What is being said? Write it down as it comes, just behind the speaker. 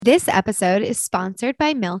This episode is sponsored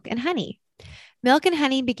by Milk and Honey. Milk and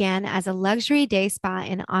Honey began as a luxury day spa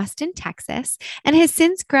in Austin, Texas, and has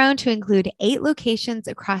since grown to include 8 locations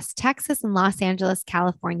across Texas and Los Angeles,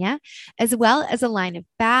 California, as well as a line of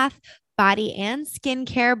bath, body, and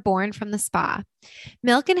skincare born from the spa.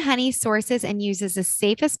 Milk and Honey sources and uses the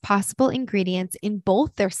safest possible ingredients in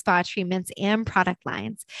both their spa treatments and product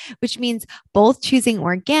lines, which means both choosing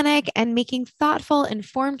organic and making thoughtful,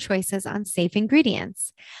 informed choices on safe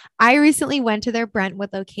ingredients. I recently went to their Brentwood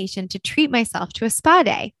location to treat myself to a spa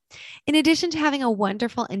day. In addition to having a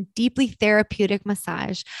wonderful and deeply therapeutic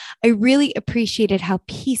massage, I really appreciated how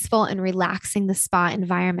peaceful and relaxing the spa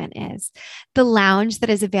environment is. The lounge that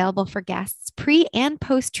is available for guests pre and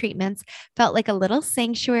post treatments felt like a little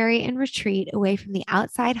sanctuary and retreat away from the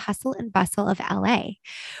outside hustle and bustle of LA.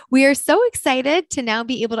 We are so excited to now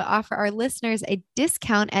be able to offer our listeners a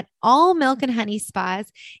discount at all Milk and Honey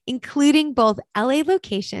spas, including both LA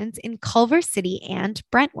locations in Culver City and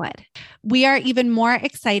Brentwood. We are even more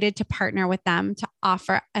excited to partner with them to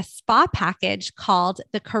offer a spa package called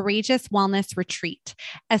the Courageous Wellness Retreat,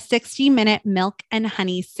 a 60-minute Milk and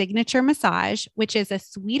Honey signature massage, which is a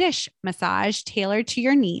Swedish massage tailored to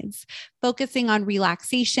your needs, focusing on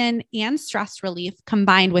relaxation and stress relief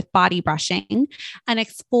combined with body brushing, an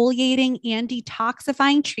exfoliating and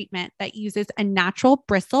detoxifying treatment that uses a natural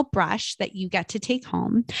bristle brush that you get to take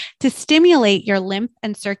home to stimulate your lymph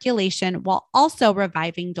and circulation while also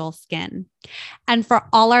reviving dull skin. And for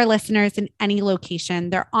all our listeners in any location,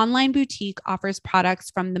 their online boutique offers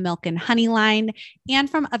products from the Milk and Honey line and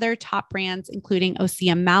from other top brands, including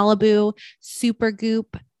Osea Malibu,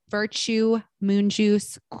 Supergoop, Virtue, Moon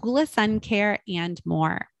Juice, Kula Sun Care, and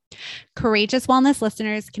more. Courageous Wellness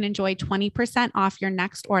listeners can enjoy 20% off your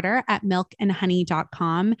next order at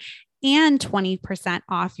milkandhoney.com and 20%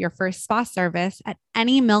 off your first spa service at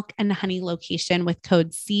any Milk and Honey location with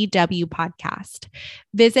code CW Podcast.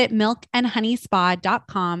 Visit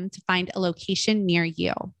milkandhoneyspa.com to find a location near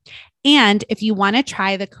you. And if you want to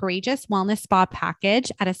try the Courageous Wellness Spa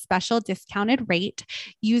package at a special discounted rate,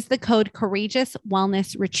 use the code Courageous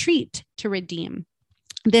Wellness Retreat to redeem.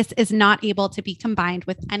 This is not able to be combined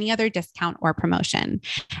with any other discount or promotion.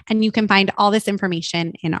 And you can find all this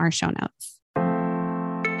information in our show notes.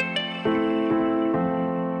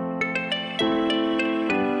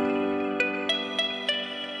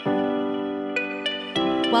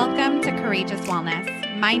 Welcome to Courageous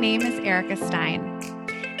Wellness. My name is Erica Stein.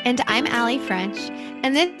 And I'm Allie French,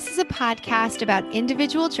 and this is a podcast about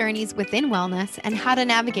individual journeys within wellness and how to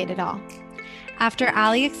navigate it all. After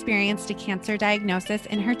Allie experienced a cancer diagnosis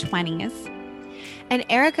in her 20s, and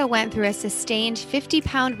Erica went through a sustained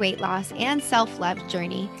 50-pound weight loss and self-love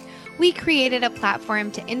journey, we created a platform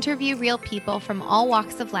to interview real people from all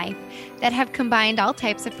walks of life that have combined all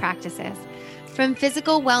types of practices. From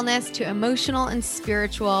physical wellness to emotional and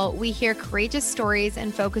spiritual, we hear courageous stories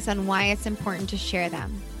and focus on why it's important to share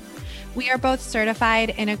them. We are both certified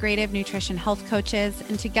integrative nutrition health coaches,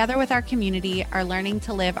 and together with our community are learning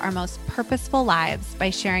to live our most purposeful lives by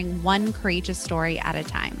sharing one courageous story at a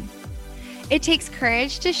time. It takes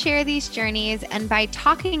courage to share these journeys, and by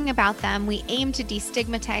talking about them, we aim to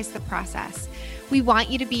destigmatize the process. We want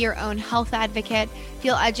you to be your own health advocate,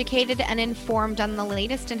 feel educated and informed on the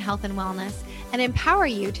latest in health and wellness, and empower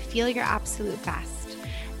you to feel your absolute best.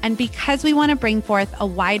 And because we want to bring forth a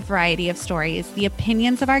wide variety of stories, the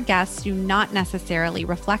opinions of our guests do not necessarily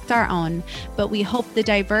reflect our own, but we hope the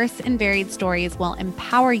diverse and varied stories will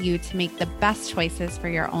empower you to make the best choices for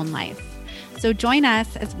your own life. So join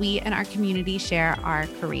us as we and our community share our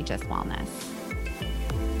courageous wellness.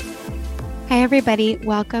 Hi, everybody.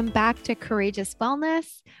 Welcome back to Courageous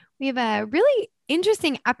Wellness. We have a really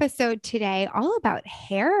interesting episode today all about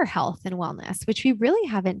hair health and wellness, which we really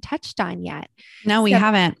haven't touched on yet. No, we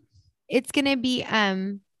haven't. It's going to be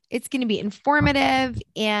informative,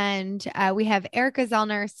 and we have Erica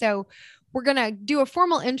Zellner. So we're going to do a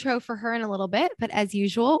formal intro for her in a little bit, but as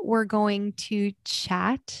usual, we're going to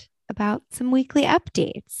chat about some weekly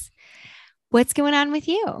updates. What's going on with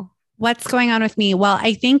you? What's going on with me? Well,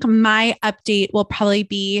 I think my update will probably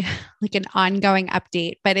be like an ongoing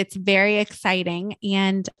update, but it's very exciting.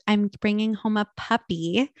 And I'm bringing home a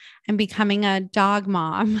puppy. I'm becoming a dog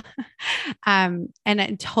mom. And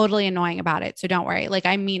I'm totally annoying about it. So don't worry. Like,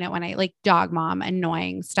 I mean it when I like dog mom,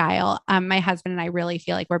 annoying style. My husband and I really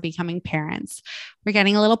feel like we're becoming parents. We're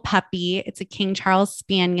getting a little puppy. It's a King Charles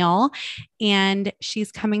Spaniel, and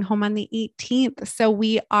she's coming home on the 18th. So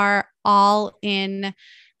we are all in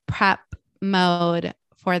prep mode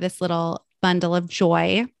for this little bundle of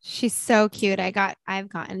joy. She's so cute. I've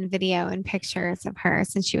gotten video and pictures of her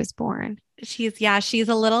since she was born. She's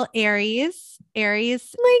a little Aries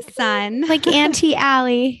sun. Like Auntie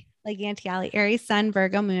Allie. Like Auntie Allie, Aries sun,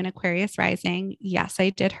 Virgo moon, Aquarius rising. Yes,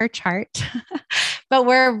 I did her chart, but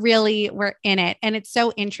we're in it. And it's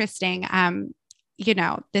so interesting.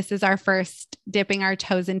 This is our first dipping our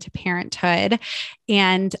toes into parenthood.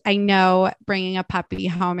 And I know bringing a puppy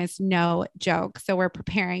home is no joke. So we're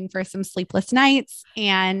preparing for some sleepless nights,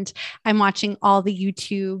 and I'm watching all the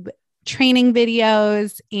YouTube training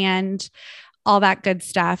videos and all that good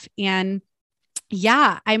stuff. And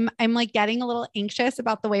yeah, I'm like getting a little anxious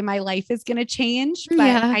about the way my life is going to change, but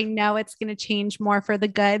I know it's going to change more for the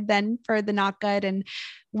good than for the not good. And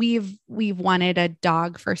we've wanted a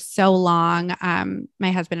dog for so long.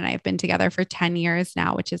 My husband and I have been together for 10 years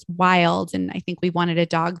now, which is wild. And I think we wanted a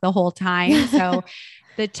dog the whole time. So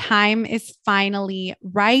the time is finally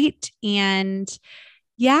right. And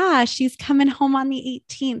yeah, she's coming home on the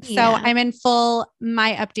 18th. So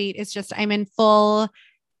my update is just, I'm in full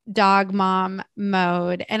dog mom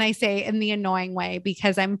mode. And I say in the annoying way,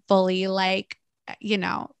 because I'm fully like,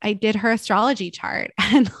 I did her astrology chart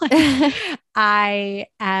and like, I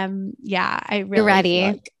really You're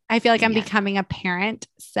ready. I feel like I'm becoming a parent.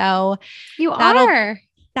 So you are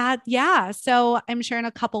that. Yeah. So I'm sure in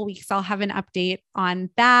a couple weeks I'll have an update on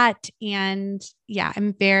that. And yeah,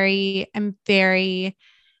 I'm very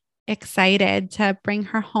excited to bring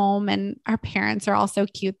her home, and our parents are also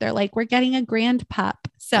cute. They're like, we're getting a grand pup.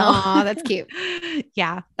 So that's cute.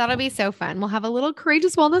 Yeah, that'll be so fun. We'll have a little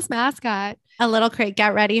Courageous Wellness mascot.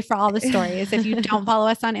 Get ready for all the stories. If you don't follow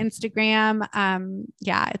us on Instagram,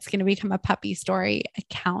 it's going to become a puppy story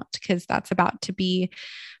account, because that's about to be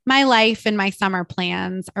my life, and my summer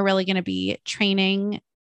plans are really going to be training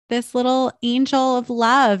this little angel of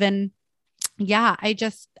love. And yeah,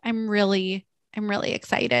 I'm really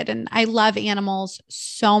excited, and I love animals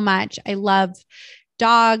so much. I love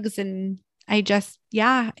dogs, and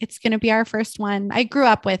it's going to be our first one. I grew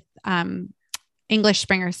up with English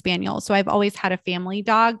Springer Spaniel, so I've always had a family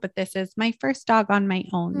dog, but this is my first dog on my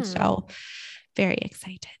own. So very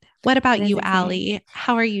excited. What about you, Allie?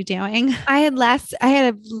 How are you doing? I had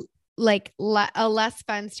a less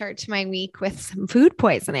fun start to my week with some food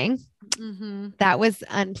poisoning. Mm-hmm. That was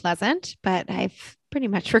unpleasant, but I've pretty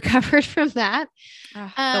much recovered from that.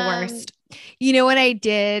 The worst. You know what I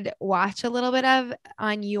did watch a little bit of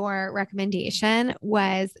on your recommendation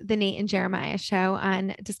was the Nate and Jeremiah show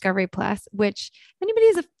on Discovery Plus, which if anybody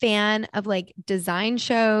is a fan of like design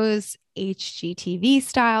shows, HGTV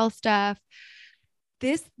style stuff,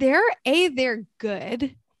 they're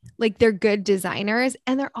good. Like they're good designers,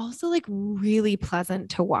 and they're also like really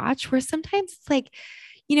pleasant to watch, where sometimes it's like,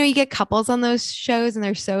 you get couples on those shows and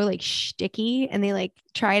they're so like shticky and they like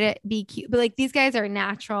try to be cute, but like these guys are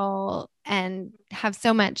natural and have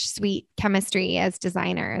so much sweet chemistry as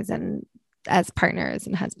designers and as partners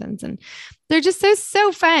and husbands. And they're just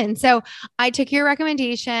so fun. So I took your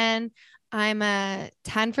recommendation. I'm a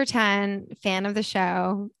 10 for 10 fan of the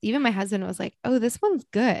show. Even my husband was like, oh, this one's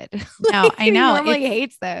good. No, I know. He normally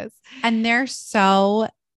hates those. And they're so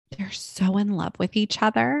in love with each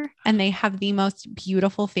other, and they have the most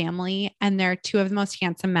beautiful family, and they're two of the most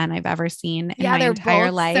handsome men I've ever seen in my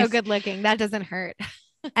entire life. So good looking. That doesn't hurt.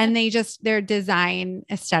 And their design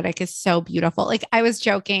aesthetic is so beautiful. Like I was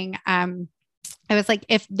joking. I was like,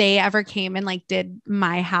 if they ever came and like did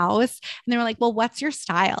my house and they were like, well, what's your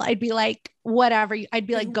style? I'd be like, whatever. I'd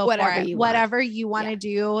be like, go whatever for it. You whatever you want to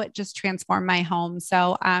do, just transform my home.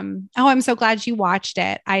 So, I'm so glad you watched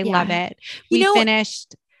it. I love it. We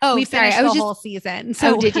finished the whole season.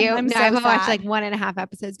 So did you? I'm no, so I've watched like 1.5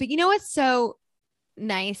 episodes, but you know, what's so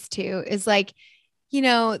nice too, is like,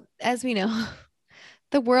 as we know,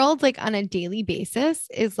 the world, like on a daily basis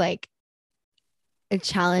is like a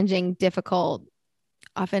challenging, difficult,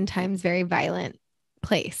 oftentimes very violent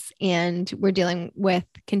place. And we're dealing with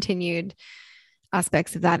continued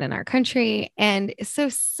aspects of that in our country. And so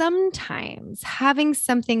sometimes having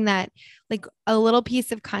something that like a little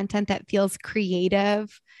piece of content that feels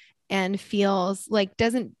creative and feels like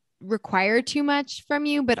doesn't require too much from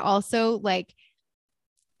you, but also like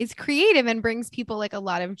is creative and brings people like a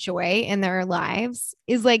lot of joy in their lives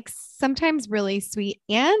is like sometimes really sweet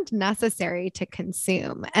and necessary to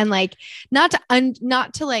consume. And like, not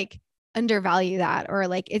to like undervalue that, or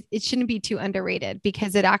like, it shouldn't be too underrated,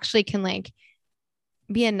 because it actually can like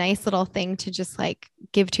be a nice little thing to just like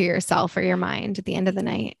give to yourself or your mind at the end of the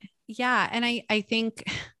night. Yeah. And I think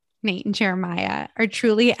Nate and Jeremiah are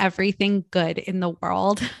truly everything good in the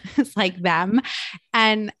world. It's like them.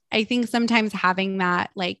 And I think sometimes having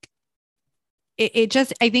that, like,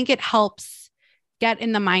 I think it helps get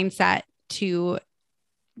in the mindset to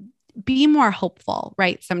be more hopeful,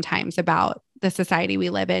 right? Sometimes about the society we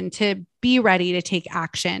live in, to be ready to take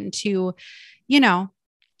action, to,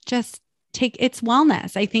 just take its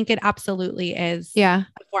wellness. I think it absolutely is a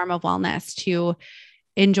form of wellness to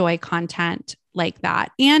enjoy content like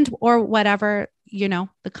that, or whatever, the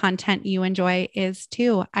content you enjoy is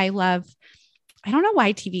too. I don't know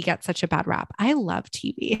why TV gets such a bad rap. I love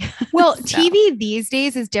TV. Well, TV these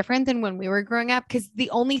days is different than when we were growing up, because the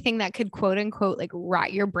only thing that could quote unquote like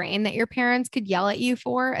rot your brain that your parents could yell at you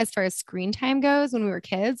for as far as screen time goes when we were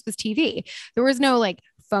kids was TV. There was no like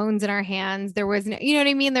phones in our hands. There was no, you know what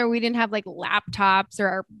I mean? We didn't have like laptops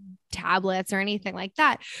or tablets or anything like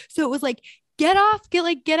that. So it was like, get off,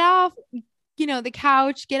 the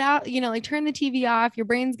couch, get out, like turn the TV off, your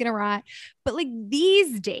brain's going to rot. But like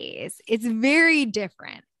these days, it's very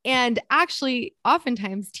different. And actually,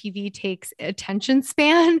 oftentimes TV takes attention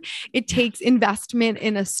span. It takes investment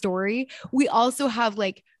in a story. We also have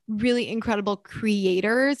like really incredible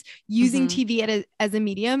creators using TV as a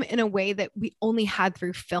medium in a way that we only had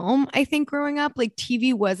through film. I think growing up, like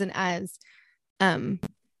TV wasn't as, there's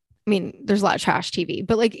a lot of trash TV,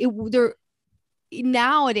 but like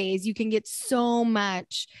nowadays you can get so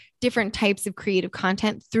much different types of creative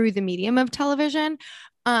content through the medium of television.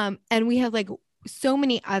 And we have like so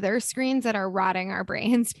many other screens that are rotting our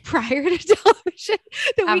brains prior to television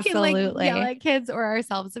that we can like yell at kids or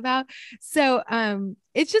ourselves about. So,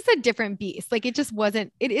 it's just a different beast. Like it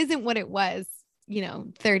isn't what it was,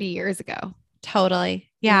 30 years ago. Totally.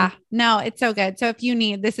 Yeah. No, it's so good. So if you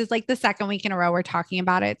need, this is like the second week in a row we're talking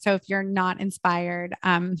about it. So if you're not inspired,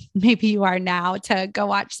 maybe you are now, to go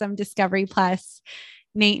watch some Discovery Plus,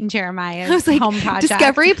 Nate and Jeremiah's home project.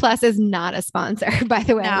 Discovery Plus is not a sponsor, by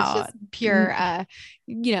the way. No. It's just pure,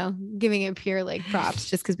 giving it pure like props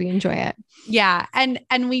just because we enjoy it. Yeah.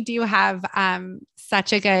 And we do have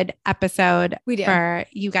such a good episode for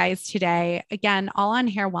you guys today. Again, all on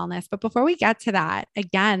hair wellness. But before we get to that,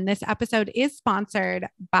 again, this episode is sponsored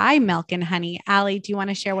by Milk and Honey. Allie, do you want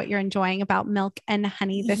to share what you're enjoying about Milk and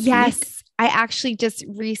Honey this week? Yes. I actually just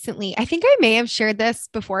recently, I think I may have shared this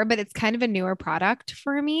before, but it's kind of a newer product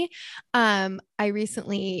for me. I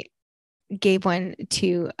recently gave one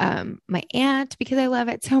to my aunt because I love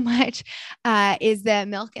it so much, is the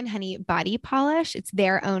Milk and Honey body polish. It's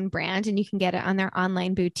their own brand and you can get it on their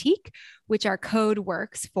online boutique, which our code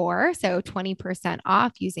works for. So 20%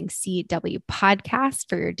 off using CW podcast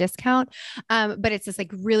for your discount. But it's this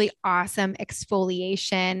like really awesome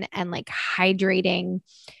exfoliation and like hydrating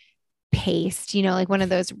paste, like one of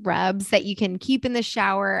those rubs that you can keep in the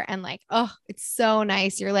shower and like, oh, it's so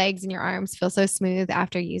nice. Your legs and your arms feel so smooth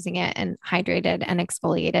after using it and hydrated and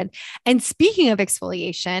exfoliated. And speaking of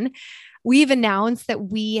exfoliation, we've announced that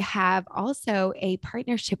we have also a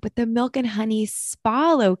partnership with the Milk and Honey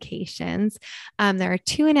spa locations. There are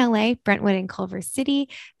 2 in LA, Brentwood and Culver City.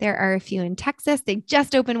 There are a few in Texas. They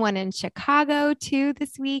just opened one in Chicago too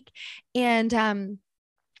this week. And,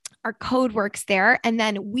 our code works there. And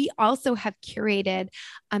then we also have curated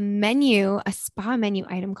a spa menu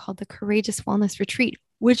item called the Courageous Wellness Retreat,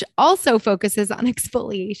 which also focuses on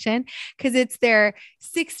exfoliation because it's their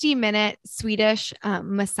 60-minute Swedish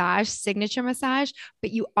signature massage,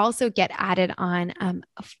 but you also get added on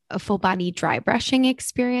a full body dry brushing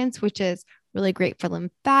experience, which is really great for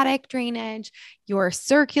lymphatic drainage, your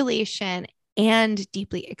circulation, and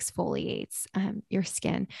deeply exfoliates your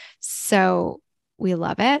skin. So we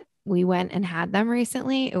love it. We went and had them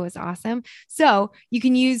recently. It was awesome. So you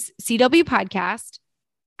can use CW Podcast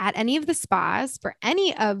at any of the spas for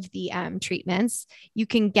any of the treatments. You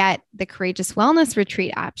can get the Courageous Wellness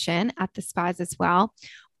Retreat option at the spas as well,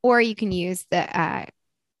 or you can use the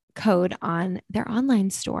code on their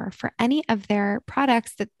online store for any of their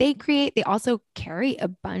products that they create. They also carry a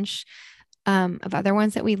bunch of other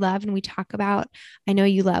ones that we love and we talk about. I know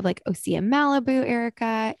you love like Osea Malibu,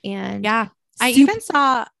 Erica, and I even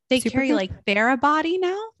saw they carry like TheraBody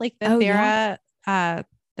now, like the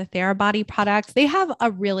TheraBody products. They have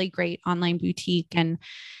a really great online boutique. And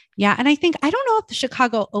I think, I don't know if the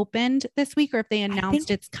Chicago opened this week or if they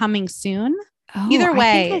announced it's coming soon. Either way,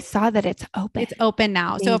 I think I saw that it's open. It's open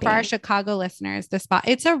now. Maybe. So for our Chicago listeners, the spot,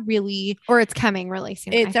 it's coming really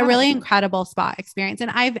soon. It's a really incredible spa experience.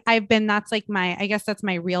 And I've been, that's like I guess that's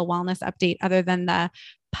my real wellness update other than the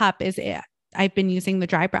pup is it. I've been using the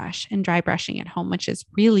dry brush and dry brushing at home, which is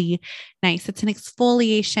really nice. It's an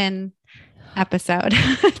exfoliation episode.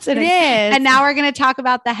 It is. And now we're going to talk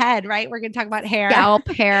about the head, right? We're going to talk about hair, scalp,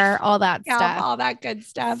 hair, all that stuff, all that good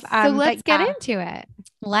stuff. So let's get into it.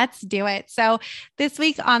 Let's do it. So this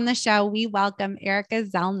week on the show, we welcome Erica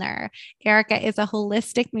Zellner. Erica is a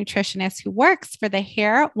holistic nutritionist who works for the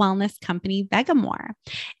hair wellness company Vegamour.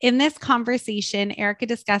 In this conversation, Erica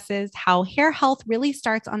discusses how hair health really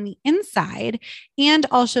starts on the inside and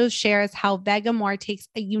also shares how Vegamour takes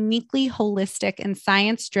a uniquely holistic and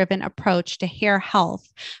science-driven approach to hair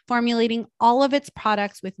health, formulating all of its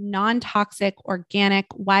products with non-toxic, organic,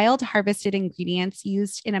 wild harvested ingredients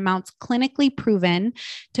used in amounts clinically proven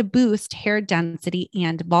to boost hair density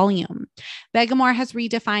and volume. Vegamour has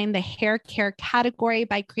redefined the hair care category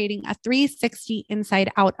by creating a 360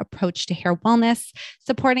 inside-out approach to hair wellness,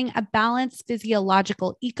 supporting a balanced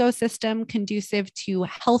physiological ecosystem conducive to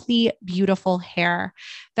healthy, beautiful hair.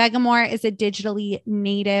 Vegamour is a digitally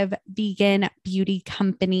native vegan beauty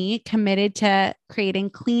company committed to creating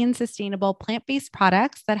clean, sustainable, plant-based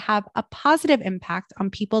products that have a positive impact on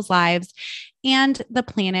people's lives and the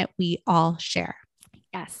planet we all share.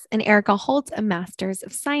 Yes. And Erica holds a Master's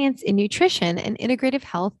of Science in Nutrition and Integrative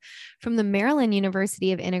Health from the Maryland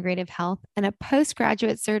University of Integrative Health and a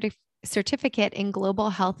postgraduate certificate in Global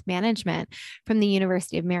Health Management from the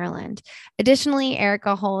University of Maryland. Additionally,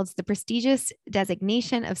 Erica holds the prestigious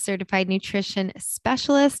designation of Certified Nutrition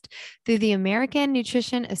Specialist through the American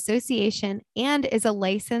Nutrition Association and is a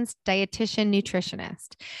licensed dietitian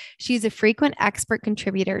nutritionist. She's a frequent expert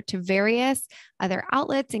contributor to various other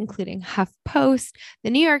outlets, including HuffPost, the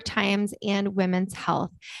New York Times, and Women's Health.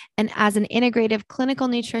 And as an integrative clinical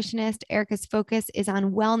nutritionist, Erica's focus is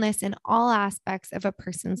on wellness in all aspects of a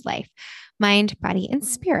person's life, mind, body, and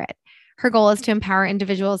spirit. Her goal is to empower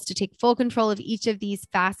individuals to take full control of each of these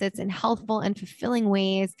facets in healthful and fulfilling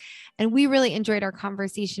ways. And we really enjoyed our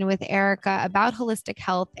conversation with Erica about holistic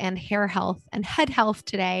health and hair health and head health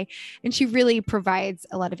today. And she really provides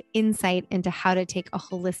a lot of insight into how to take a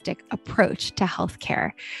holistic approach to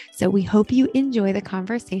healthcare. So we hope you enjoy the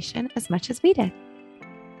conversation as much as we did.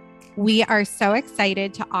 We are so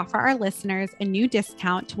excited to offer our listeners a new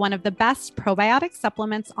discount to one of the best probiotic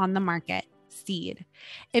supplements on the market, Seed.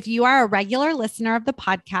 If you are a regular listener of the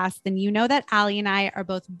podcast, then you know that Allie and I are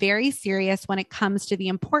both very serious when it comes to the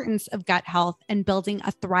importance of gut health and building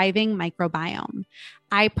a thriving microbiome.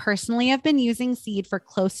 I personally have been using Seed for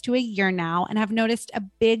close to a year now and have noticed a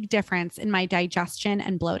big difference in my digestion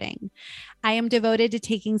and bloating. I am devoted to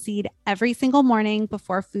taking Seed every single morning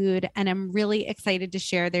before food, and I'm really excited to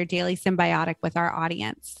share their daily symbiotic with our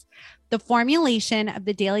audience. The formulation of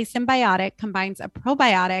the Daily Symbiotic combines a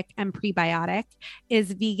probiotic and prebiotic,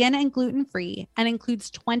 is vegan and gluten-free, and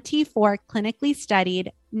includes 24 clinically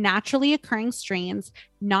studied, naturally occurring strains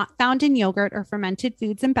not found in yogurt or fermented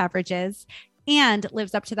foods and beverages, and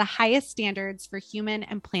lives up to the highest standards for human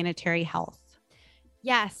and planetary health.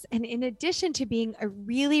 Yes. And in addition to being a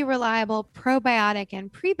really reliable probiotic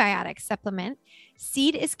and prebiotic supplement,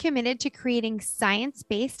 Seed is committed to creating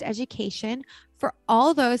science-based education for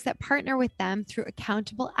all those that partner with them through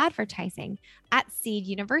accountable advertising at Seed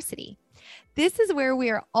University. This is where we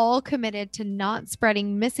are all committed to not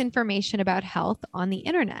spreading misinformation about health on the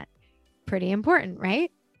internet. Pretty important,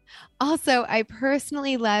 right? Also, I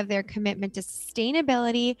personally love their commitment to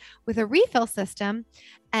sustainability with a refill system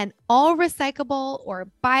and all recyclable or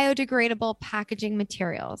biodegradable packaging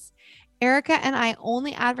materials. Erica and I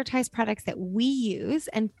only advertise products that we use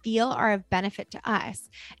and feel are of benefit to us,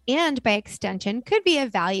 and by extension, could be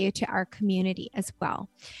of value to our community as well.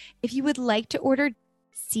 If you would like to order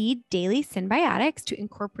Seed Daily Symbiotics to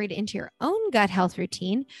incorporate into your own gut health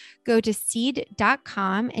routine, go to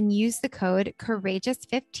seed.com and use the code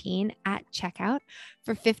Courageous15 at checkout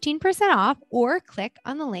for 15% off, or click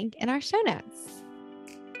on the link in our show notes.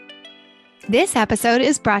 This episode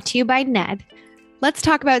is brought to you by Ned. Let's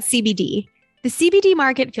talk about CBD. The CBD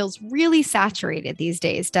market feels really saturated these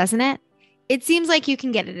days, doesn't it? It seems like you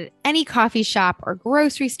can get it at any coffee shop or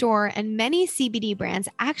grocery store, and many CBD brands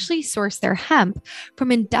actually source their hemp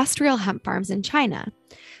from industrial hemp farms in China.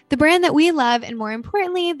 The brand that we love, and more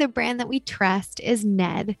importantly, the brand that we trust, is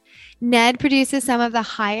Ned. Ned produces some of the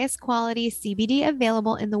highest quality CBD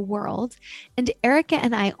available in the world, and Erica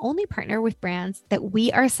and I only partner with brands that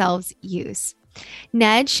we ourselves use.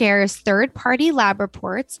 Ned shares third-party lab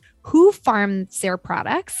reports, who farms their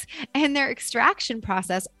products, and their extraction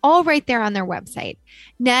process all right there on their website.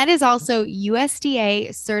 Ned is also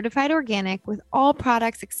USDA certified organic, with all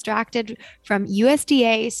products extracted from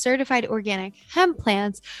USDA certified organic hemp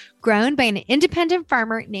plants grown by an independent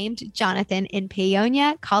farmer named Jonathan in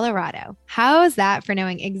Paonia, Colorado. How is that for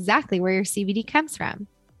knowing exactly where your CBD comes from?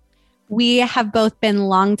 We have both been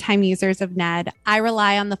longtime users of Ned. I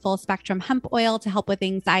rely on the full spectrum hemp oil to help with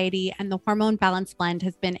anxiety, and the hormone balance blend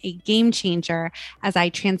has been a game changer as I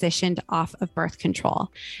transitioned off of birth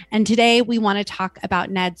control. And today we want to talk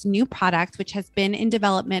about Ned's new product, which has been in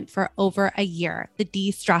development for over a year, the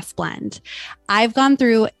De-Stress Blend. I've gone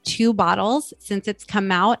through 2 bottles since it's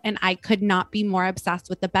come out, and I could not be more obsessed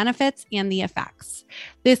with the benefits and the effects.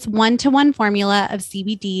 This 1-to-1 formula of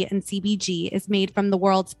CBD and CBG is made from the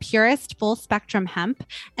world's purest full spectrum hemp,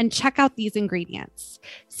 and check out these ingredients.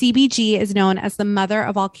 CBG is known as the mother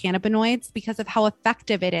of all cannabinoids because of how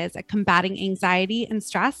effective it is at combating anxiety and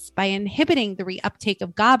stress by inhibiting the reuptake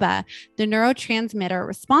of GABA, the neurotransmitter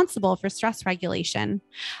responsible for stress regulation.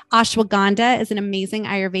 Ashwagandha is an amazing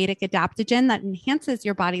Ayurvedic adaptogen that enhances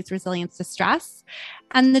your body's resilience to stress.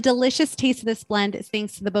 And the delicious taste of this blend is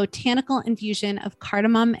thanks to the botanical infusion of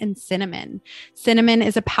cardamom and cinnamon. Cinnamon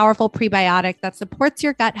is a powerful prebiotic that supports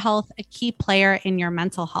your gut health, a key player in your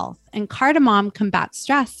mental health. And cardamom combats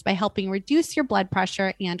stress by helping reduce your blood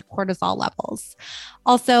pressure and cortisol levels.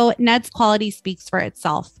 Also, Ned's quality speaks for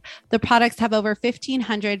itself. The products have over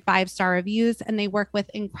 1,500 5-star reviews, and they work with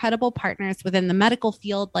incredible partners within the medical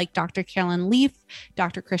field like Dr. Carolyn Leaf,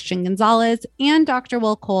 Dr. Christian Gonzalez, and Dr.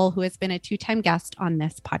 Will Cole, who has been a 2-time guest on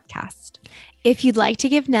this podcast. If you'd like to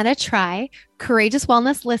give Ned a try, Courageous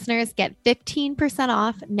Wellness listeners get 15%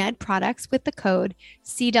 off Ned products with the code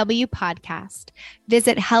CW Podcast.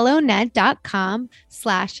 Visit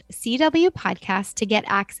helloned.com/CW Podcast to get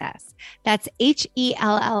access. That's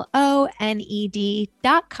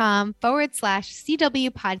HELLONED.com/CW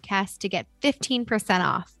Podcast to get 15%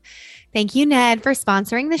 off. Thank you, Ned, for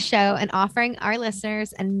sponsoring the show and offering our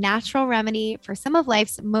listeners a natural remedy for some of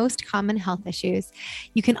life's most common health issues.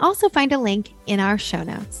 You can also find a link in our show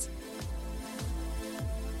notes.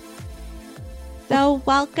 So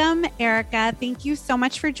welcome, Erica. Thank you so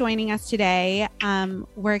much for joining us today.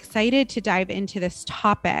 We're excited to dive into this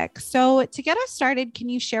topic. So to get us started, can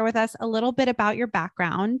you share with us a little bit about your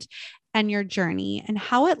background and your journey and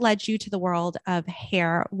how it led you to the world of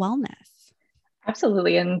hair wellness?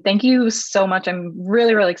 Absolutely. And thank you so much. I'm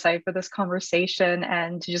really, really excited for this conversation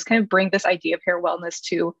and to just kind of bring this idea of hair wellness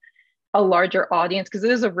to a larger audience, because it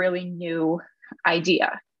is a really new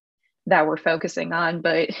idea that we're focusing on.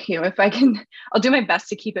 But, if I can, I'll do my best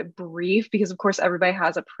to keep it brief because, of course, everybody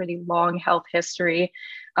has a pretty long health history.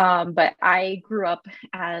 But I grew up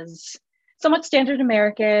as somewhat standard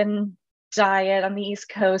American diet on the East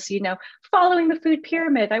Coast, following the food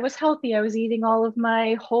pyramid. I was healthy. I was eating all of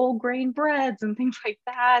my whole grain breads and things like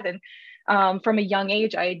that. And from a young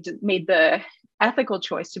age, I made the ethical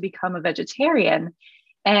choice to become a vegetarian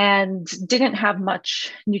and didn't have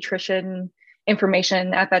much nutrition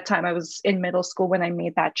information at that time. I was in middle school when I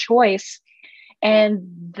made that choice. And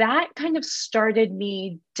that kind of started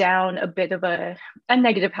me down a bit of a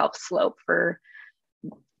negative health slope for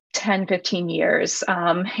 10, 15 years.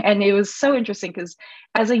 And it was so interesting because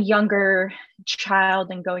as a younger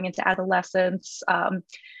child and going into adolescence,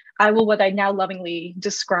 what I now lovingly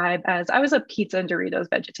describe as I was a pizza and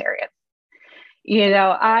Doritos vegetarian.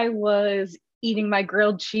 I was eating my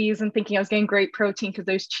grilled cheese and thinking I was getting great protein because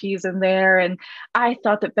there's cheese in there. And I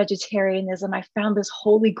thought that vegetarianism, I found this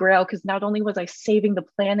holy grail because not only was I saving the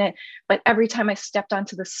planet, but every time I stepped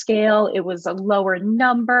onto the scale, it was a lower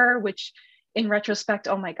number, which in retrospect,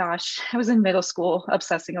 oh my gosh, I was in middle school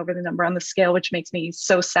obsessing over the number on the scale, which makes me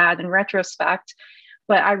so sad in retrospect.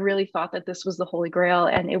 But I really thought that this was the holy grail.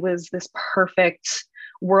 And it was this perfect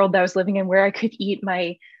world that I was living in where I could eat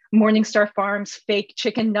my Morningstar Farms fake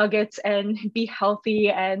chicken nuggets and be healthy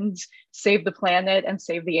and save the planet and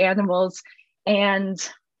save the animals. And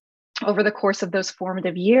over the course of those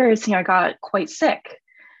formative years, I got quite sick.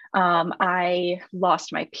 I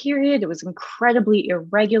lost my period. It was incredibly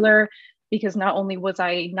irregular because not only was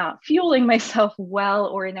I not fueling myself well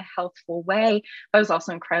or in a healthful way, but I was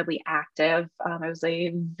also incredibly active. I was a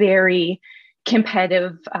very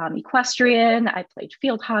competitive equestrian. I played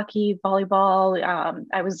field hockey, volleyball.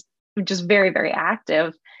 I was just very, very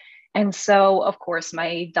active. And so, of course,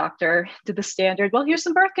 my doctor did the standard, well, here's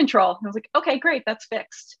some birth control. And I was like, okay, great, that's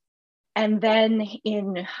fixed. And then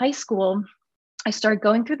in high school, I started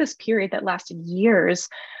going through this period that lasted years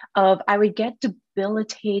of I would get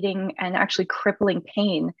debilitating and actually crippling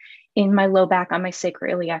pain in my low back on my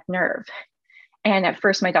sacroiliac nerve. And at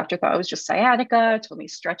first, my doctor thought it was just sciatica, told me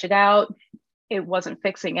to stretch it out. It wasn't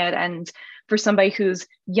fixing it. And for somebody who's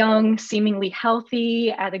young, seemingly healthy,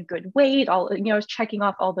 at a good weight, checking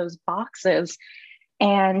off all those boxes,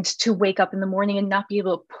 and to wake up in the morning and not be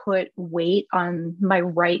able to put weight on my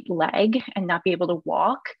right leg and not be able to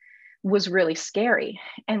walk, was really scary.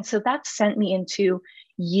 And so that sent me into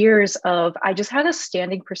years of, I just had a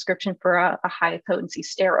standing prescription for a high potency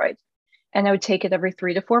steroid. And I would take it every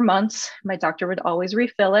 3 to 4 months. My doctor would always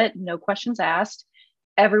refill it, no questions asked.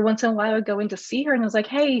 Every once in a while, I would go in to see her and I was like,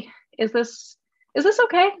 hey, is this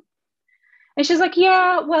okay? And she's like,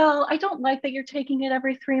 yeah, well, I don't like that you're taking it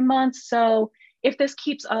every 3 months. So if this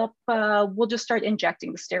keeps up, we'll just start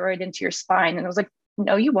injecting the steroid into your spine. And I was like,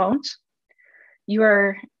 no, you won't. You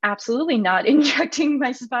are absolutely not injecting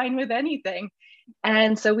my spine with anything.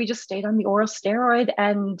 And so we just stayed on the oral steroid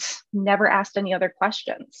and never asked any other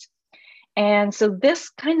questions. And so this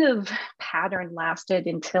kind of pattern lasted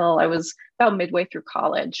until I was about midway through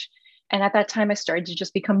college. And at that time, I started to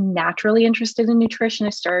just become naturally interested in nutrition. I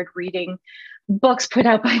started reading books put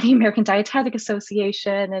out by the American Dietetic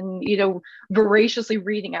Association and, voraciously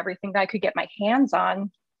reading everything that I could get my hands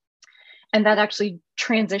on. And that actually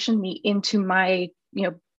transitioned me into my,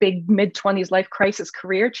 big mid-20s life crisis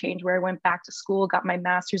career change, where I went back to school, got my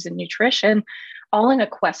master's in nutrition, all in a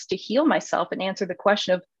quest to heal myself and answer the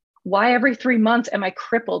question of why every 3 months am I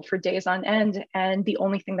crippled for days on end? And the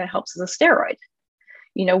only thing that helps is a steroid.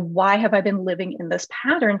 Why have I been living in this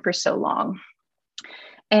pattern for so long?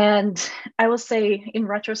 And I will say, in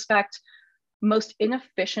retrospect, most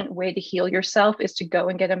inefficient way to heal yourself is to go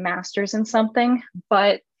and get a master's in something.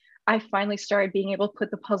 But I finally started being able to put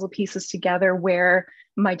the puzzle pieces together where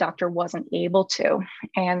my doctor wasn't able to.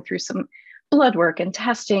 And through some blood work and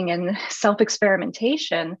testing and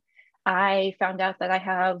self-experimentation, I found out that I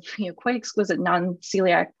have, quite exquisite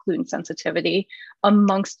non-celiac gluten sensitivity,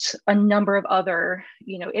 amongst a number of other,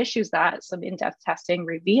 issues that some in-depth testing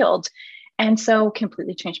revealed. And so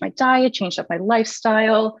completely changed my diet, changed up my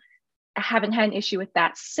lifestyle. I haven't had an issue with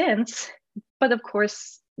that since. But of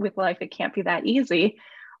course, with life, it can't be that easy.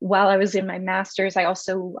 While I was in my master's, I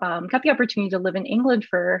also got the opportunity to live in England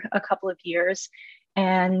for a couple of years.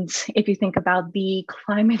 And if you think about the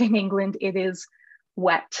climate in England, it is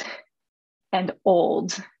wet and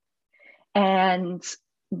old. And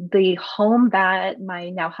the home that my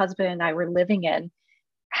now husband and I were living in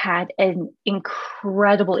had an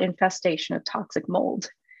incredible infestation of toxic mold,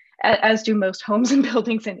 as do most homes and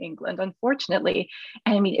buildings in England, unfortunately.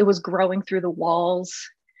 I mean, it was growing through the walls.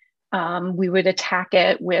 We would attack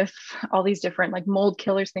it with all these different like mold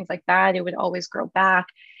killers, things like that. It would always grow back.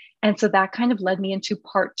 And so that kind of led me into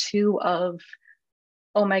part 2 of,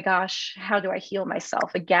 oh my gosh, how do I heal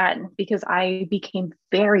myself again? Because I became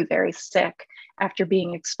very, very sick after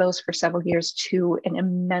being exposed for several years to an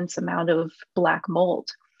immense amount of black mold.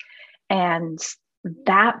 And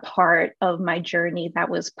that part of my journey, that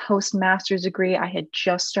was post-master's degree. I had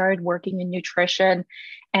just started working in nutrition.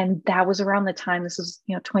 And that was around the time, this was,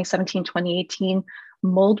 2017, 2018,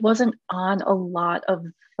 mold wasn't on a lot of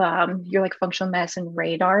your like functional medicine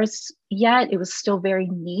radars yet. It was still very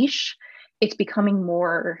niche. It's becoming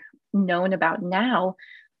more known about now,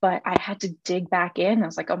 but I had to dig back in. I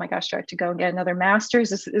was like, oh my gosh, do I have to go and get another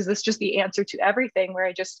master's? Is this just the answer to everything, where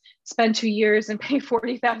I just spend 2 years and pay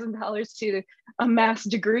 $40,000 to amass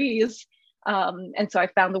degrees? And so I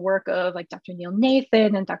found the work of like Dr. Neil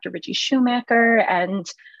Nathan and Dr. Richie Schumacher, and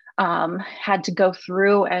had to go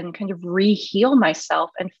through and kind of re-heal myself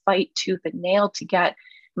and fight tooth and nail to get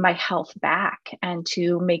my health back, and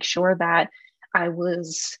to make sure that I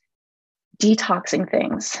was detoxing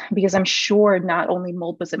things, because I'm sure not only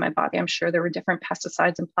mold was in my body, I'm sure there were different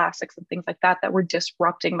pesticides and plastics and things like that that were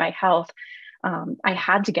disrupting my health. I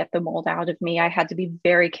had to get the mold out of me. I had to be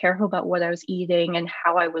very careful about what I was eating and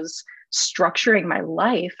how I was structuring my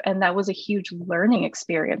life. And that was a huge learning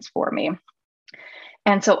experience for me.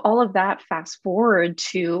 And so all of that, fast forward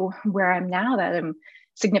to where I'm now, that I'm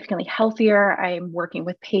significantly healthier. I'm working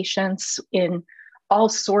with patients in all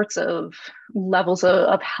sorts of levels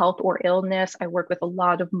of health or illness. I work with a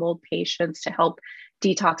lot of mold patients to help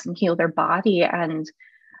detox and heal their body. And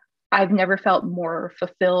I've never felt more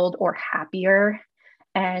fulfilled or happier.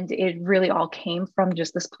 And it really all came from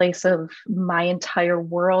just this place of my entire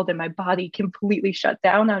world and my body completely shut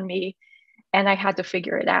down on me. And I had to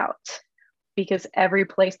figure it out, because every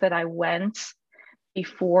place that I went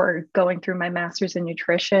before going through my master's in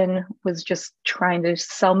nutrition was just trying to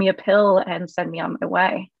sell me a pill and send me on my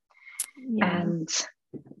way. Yeah. And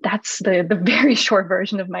that's the very short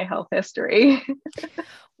version of my health history.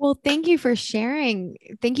 Well, thank you for sharing.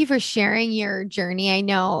 Thank you for sharing your journey. I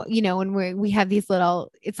know, when we have these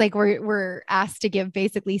little, it's like we're asked to give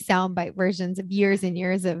basically soundbite versions of years and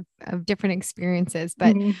years of different experiences.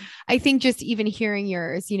 But I think just even hearing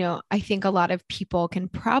yours, I think a lot of people can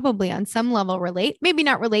probably on some level relate, maybe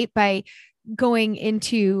not relate by going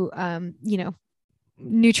into,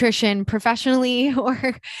 nutrition professionally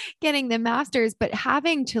or getting the master's, but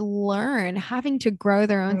having to learn, having to grow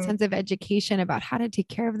their own sense of education about how to take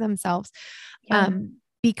care of themselves.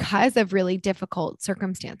 Because of really difficult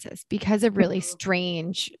circumstances, because of really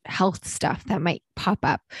strange health stuff that might pop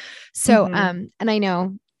up. So, and I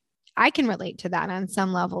know I can relate to that on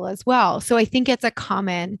some level as well. So I think it's a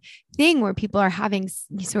common thing where people are having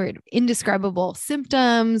sort of indescribable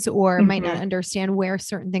symptoms or might not understand where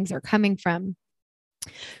certain things are coming from.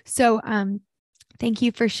 So, thank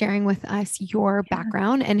you for sharing with us your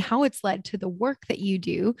background and how it's led to the work that you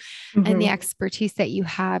do and the expertise that you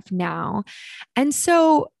have now. And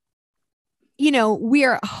so, we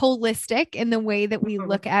are holistic in the way that we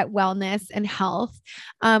look at wellness and health.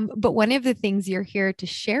 But one of the things you're here to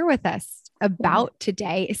share with us about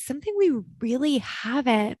today is something we really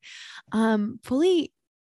haven't fully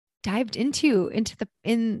dived into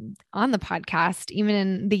on the podcast, even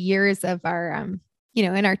in the years of our,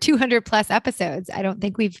 in our 200 plus episodes. I don't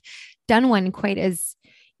think we've done one quite as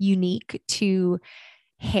unique to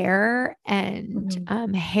hair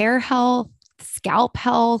and hair health, scalp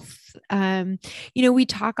health. We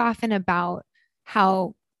talk often about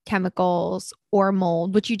how chemicals or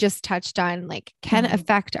mold, which you just touched on, like can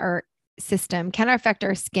affect our system, can affect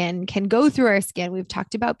our skin, can go through our skin. We've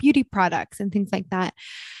talked about beauty products and things like that.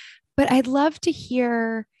 But I'd love to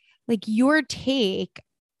hear like your take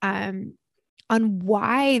on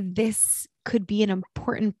why this could be an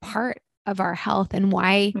important part of our health and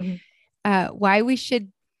why we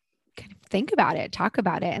should kind of think about it, talk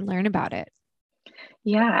about it, and learn about it.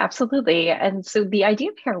 Yeah, absolutely. And so the idea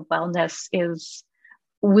of hair wellness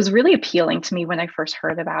was really appealing to me when I first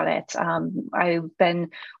heard about it. I've been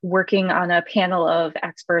working on a panel of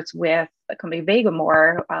experts with the company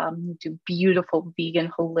Vegamour, do beautiful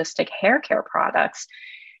vegan holistic hair care products.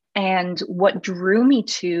 And what drew me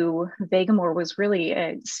to Vegamour was really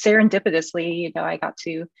serendipitously, I got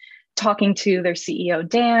to talking to their CEO,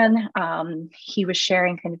 Dan. He was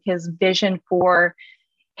sharing kind of his vision for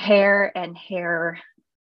hair and hair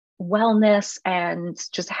wellness and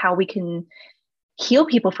just how we can heal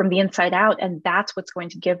people from the inside out. And that's what's going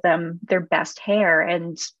to give them their best hair.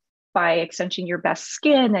 And by extension, your best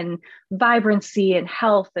skin and vibrancy and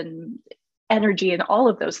health and energy and all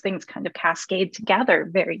of those things kind of cascade together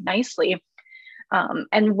very nicely.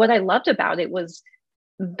 And what I loved about it was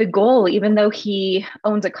the goal, even though he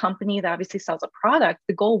owns a company that obviously sells a product,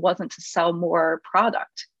 the goal wasn't to sell more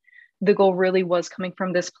product. The goal really was coming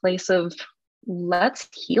from this place of let's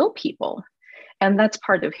heal people. And that's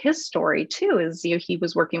part of his story too, is he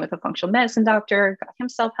was working with a functional medicine doctor, got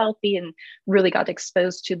himself healthy, and really got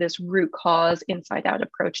exposed to this root cause, inside out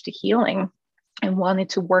approach to healing, and wanted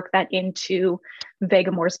to work that into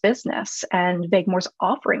Vegamour's business and Vegamour's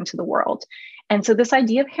offering to the world. And so this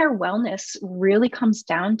idea of hair wellness really comes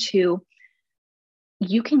down to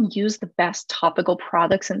you can use the best topical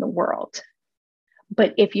products in the world,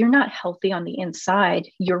 but if you're not healthy on the inside,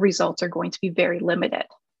 your results are going to be very limited.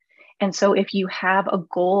 And so if you have a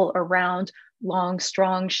goal around long,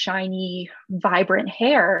 strong, shiny, vibrant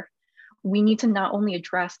hair, we need to not only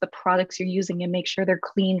address the products you're using and make sure they're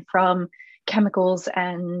clean from chemicals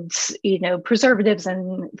and preservatives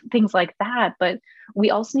and things like that, but we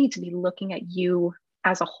also need to be looking at you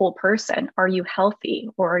as a whole person. Are you healthy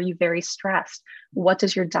or are you very stressed? What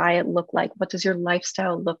does your diet look like? What does your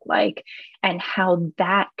lifestyle look like? And how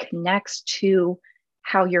that connects to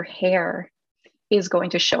how your hair is going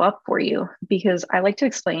to show up for you. Because I like to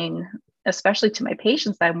explain, especially to my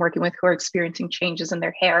patients that I'm working with who are experiencing changes in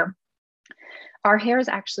their hair, our hair is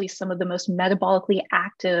actually some of the most metabolically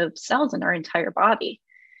active cells in our entire body.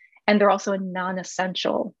 And they're also a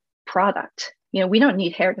non-essential product. We don't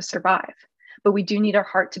need hair to survive, but we do need our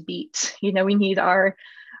heart to beat. We need our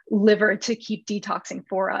liver to keep detoxing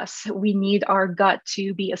for us. We need our gut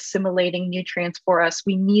to be assimilating nutrients for us.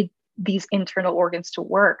 We need these internal organs to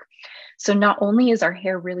work. So not only is our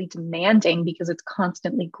hair really demanding because it's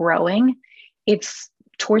constantly growing, it's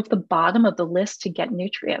towards the bottom of the list to get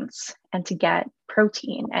nutrients and to get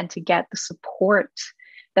protein and to get the support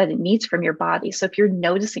that it needs from your body. So if you're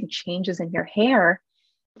noticing changes in your hair,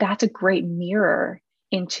 that's a great mirror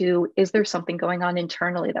into, is there something going on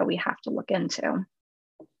internally that we have to look into?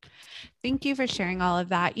 Thank you for sharing all of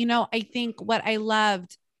that. I think what I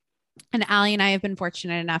loved, and Allie and I have been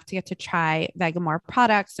fortunate enough to get to try Vegamour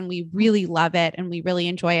products, and we really love it and we really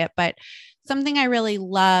enjoy it. But something I really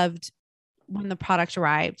loved when the product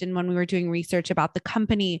arrived and when we were doing research about the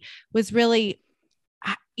company was really,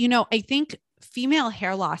 I think female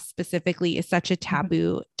hair loss specifically is such a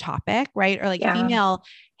taboo topic, right? Or like female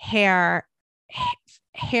hair.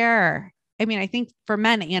 I mean, I think for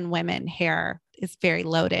men and women, hair is very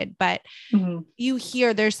loaded, but Mhm. you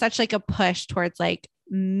hear there's such like a push towards like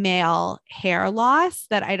male hair loss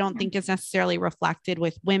that I don't think is necessarily reflected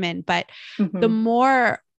with women. But the Mhm.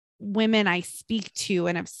 more women I speak to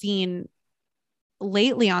and have seen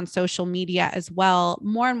lately on social media as well,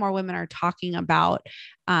 more and more women are talking about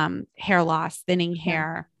hair loss, thinning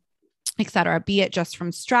hair, et cetera, be it just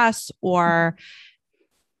from stress or,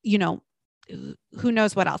 you know, who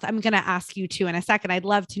knows what else. I'm going to ask you too in a second. I'd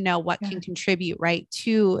love to know what can contribute, right,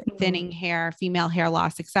 to thinning hair, female hair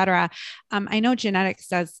loss, et cetera. I know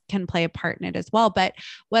genetics can play a part in it as well. But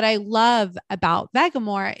what I love about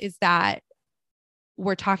Vegamour is that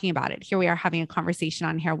we're talking about it. Here we are having a conversation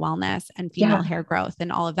on hair wellness and female hair growth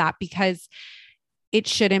and all of that, because it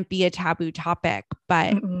shouldn't be a taboo topic,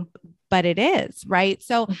 but it is, right?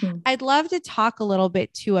 So I'd love to talk a little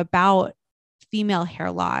bit too about female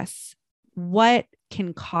hair loss, what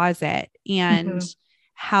can cause it, and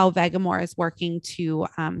how Vegamour is working to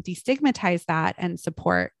destigmatize that and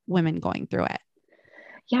support women going through it.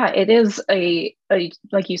 Yeah, it is a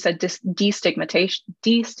like you said,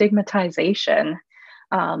 destigmatization,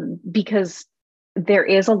 because there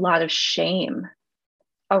is a lot of shame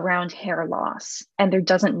around hair loss, and there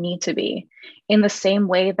doesn't need to be. In the same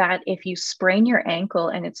way that if you sprain your ankle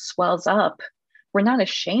and it swells up, we're not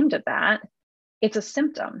ashamed of that. It's a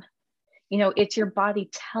symptom. You know, it's your body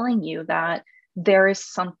telling you that there is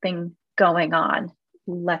something going on.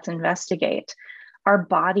 Let's investigate. Our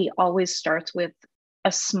body always starts with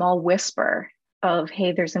a small whisper of,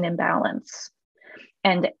 hey, there's an imbalance.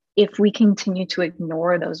 And if we continue to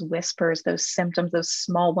ignore those whispers, those symptoms, those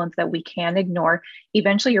small ones that we can ignore,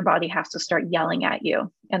 eventually your body has to start yelling at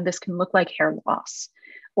you. And this can look like hair loss,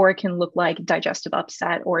 or it can look like digestive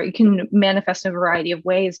upset, or it can manifest in a variety of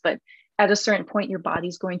ways. But at a certain point, your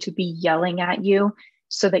body's going to be yelling at you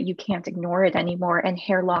so that you can't ignore it anymore. And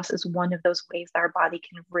hair loss is one of those ways that our body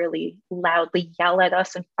can really loudly yell at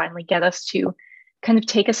us and finally get us to kind of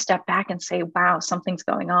take a step back and say, wow, something's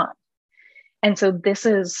going on. And so this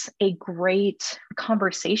is a great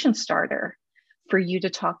conversation starter for you to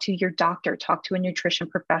talk to your doctor, talk to a nutrition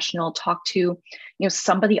professional, talk to,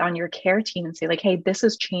 somebody on your care team and say like, hey, this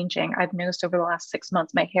is changing. I've noticed over the last 6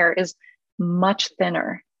 months, my hair is much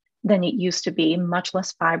thinner than it used to be, much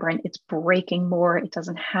less vibrant. It's breaking more. It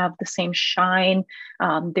doesn't have the same shine.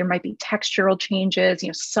 There might be textural changes.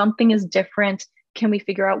 Something is different. Can we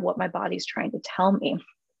figure out what my body's trying to tell me?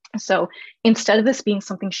 So instead of this being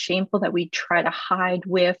something shameful that we try to hide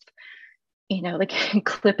with, like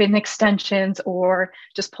clip-in extensions or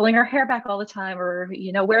just pulling our hair back all the time, or,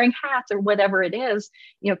 wearing hats or whatever it is,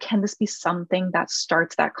 can this be something that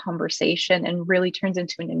starts that conversation and really turns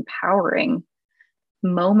into an empowering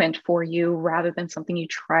moment for you rather than something you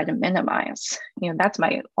try to minimize? That's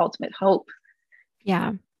my ultimate hope.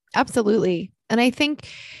 Yeah, absolutely. And I think,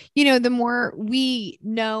 the more we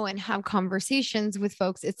know and have conversations with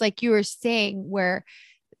folks, it's like you were saying, where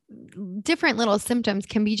different little symptoms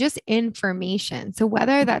can be just information. So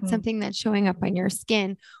whether that's something that's showing up on your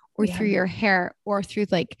skin or through your hair or through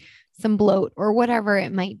like some bloat or whatever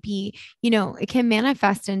it might be, it can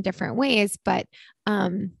manifest in different ways, but,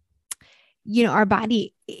 our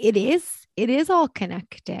body, it is all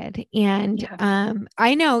connected. And,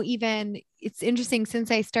 I know even it's interesting,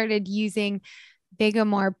 since I started using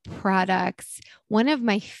Vegamour products, one of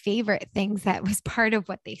my favorite things that was part of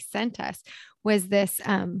what they sent us was this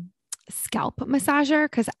scalp massager,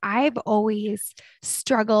 because I've always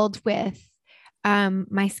struggled with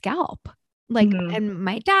my scalp. Like, and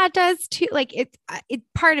my dad does too. Like it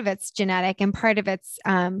part of it's genetic and part of it's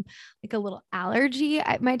like a little allergy.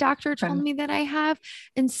 My doctor told me that I have.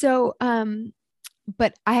 And so,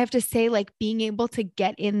 but I have to say, like, being able to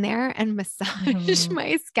get in there and massage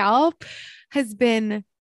my scalp has been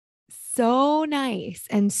so nice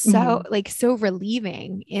and so like so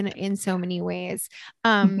relieving in so many ways.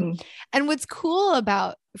 And what's cool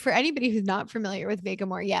about, for anybody who's not familiar with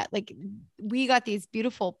Vegamour yet, like we got these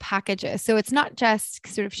beautiful packages. So it's not just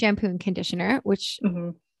sort of shampoo and conditioner, which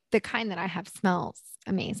the kind that I have smells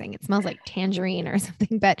amazing. It smells like tangerine or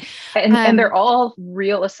something, but and they're all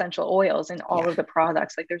real essential oils in all of the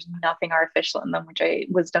products. Like there's nothing artificial in them, which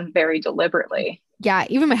was done very deliberately. Yeah.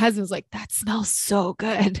 Even my husband was like, that smells so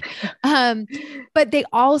good. But they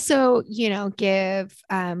also, give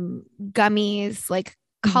gummies, like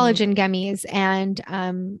collagen gummies,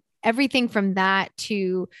 and everything from that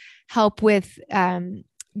to help with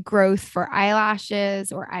growth for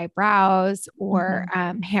eyelashes or eyebrows or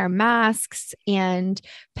hair masks and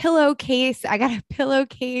pillowcase. I got a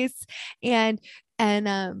pillowcase and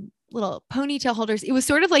little ponytail holders. It was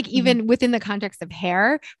sort of like, even within the context of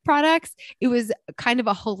hair products, it was kind of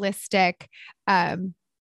a holistic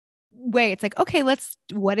way. It's like, okay,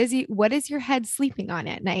 what is your head sleeping on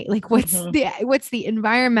at night? Like what's the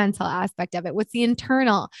environmental aspect of it? What's the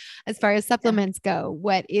internal as far as supplements go?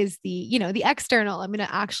 What is the, the external I'm going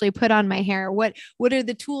to actually put on my hair? What are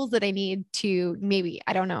the tools that I need to, maybe,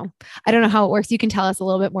 I don't know how it works. You can tell us a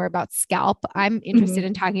little bit more about scalp. I'm interested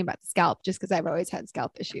in talking about the scalp just because I've always had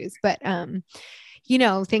scalp issues, but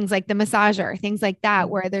things like the massager, things like that,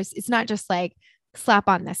 where it's not just like slap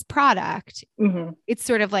on this product. It's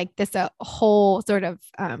sort of like this a whole sort of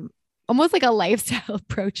almost like a lifestyle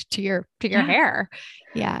approach to your hair.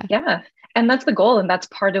 Yeah. And that's the goal, and that's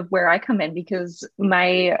part of where I come in, because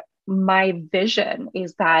my vision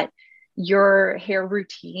is that your hair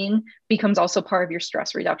routine becomes also part of your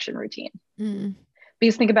stress reduction routine.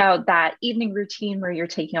 Because think about that evening routine where you're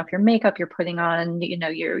taking off your makeup, you're putting on,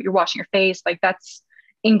 you're washing your face, like that's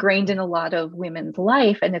ingrained in a lot of women's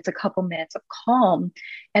life, and it's a couple minutes of calm.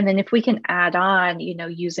 And then if we can add on,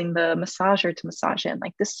 using the massager to massage in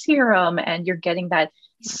like the serum, and you're getting that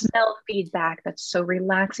smell feedback that's so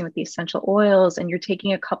relaxing with the essential oils, and you're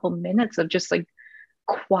taking a couple minutes of just like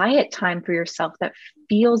quiet time for yourself that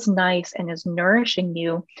feels nice and is nourishing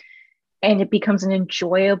you, and it becomes an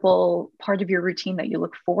enjoyable part of your routine that you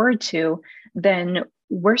look forward to, then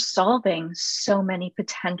we're solving so many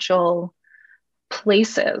potential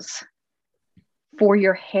places for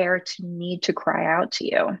your hair to need to cry out to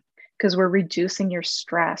you, because we're reducing your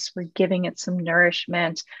stress, we're giving it some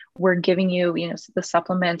nourishment, we're giving you, the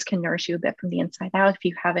supplements can nourish you a bit from the inside out. If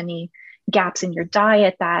you have any gaps in your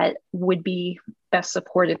diet, that would be best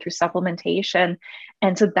supported through supplementation.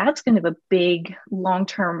 And so that's kind of a big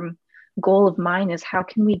long-term goal of mine, is how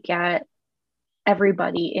can we get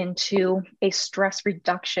everybody into a stress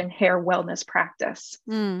reduction hair wellness practice?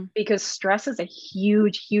 Because stress is a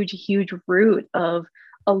huge root of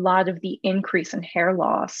a lot of the increase in hair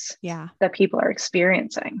loss that people are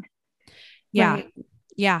experiencing. Yeah.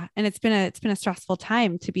 And it's been a stressful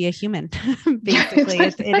time to be a human. Basically,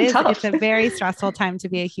 it's a very stressful time to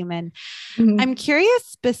be a human. I'm curious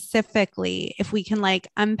specifically if we can like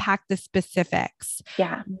unpack the specifics.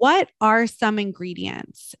 What are some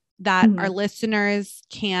ingredients that our listeners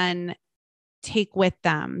can take with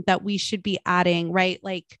them that we should be adding, right?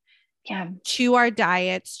 Like to our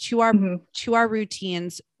diets, to our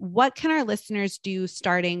routines? What can our listeners do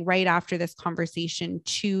starting right after this conversation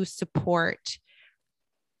to support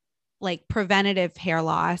like preventative hair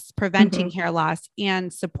loss, preventing hair loss,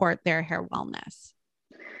 and support their hair wellness?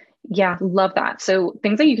 Yeah, love that. So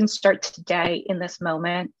things that you can start today in this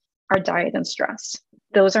moment are diet and stress.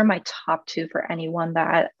 Those are my top two for anyone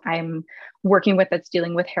that I'm working with that's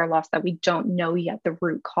dealing with hair loss that we don't know yet the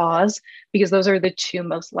root cause, because those are the two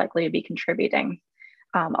most likely to be contributing.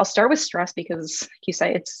 I'll start with stress because, like you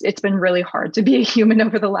say, it's been really hard to be a human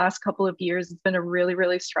over the last couple of years. It's been a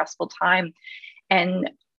really stressful time, and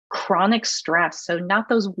chronic stress. So not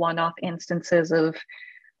those one-off instances of,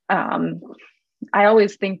 I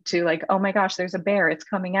always think to like, oh my gosh, there's a bear, it's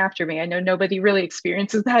coming after me. I know nobody really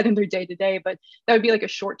experiences that in their day-to-day, but that would be like a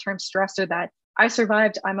short-term stressor that I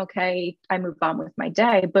survived, I'm okay, I move on with my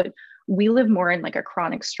day. But we live more in like a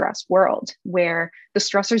chronic stress world where the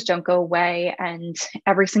stressors don't go away, and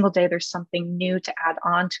every single day there's something new to add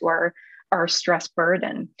on to our stress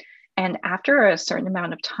burden. And after a certain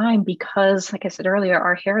amount of time, because like I said earlier,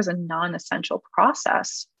 our hair is a non-essential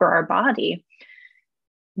process for our body,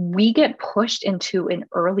 we get pushed into an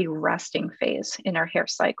early resting phase in our hair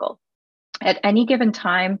cycle. At any given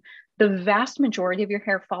time, the vast majority of your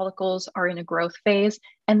hair follicles are in a growth phase,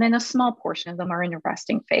 and then a small portion of them are in a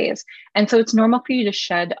resting phase. And so it's normal for you to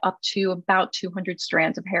shed up to about 200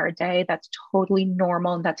 strands of hair a day. That's totally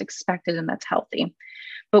normal, and that's expected, and that's healthy.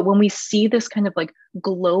 But when we see this kind of like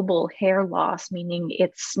global hair loss, meaning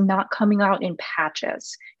it's not coming out in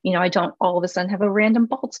patches, I don't all of a sudden have a random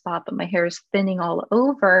bald spot, but my hair is thinning all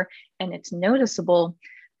over and it's noticeable,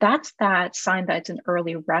 that's that sign that it's an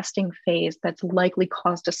early resting phase that's likely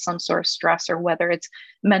caused to some sort of stressor, whether it's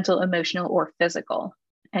mental, emotional, or physical.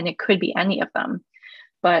 And it could be any of them.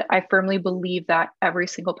 But I firmly believe that every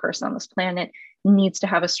single person on this planet needs to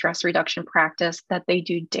have a stress reduction practice that they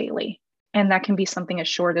do daily. And that can be something as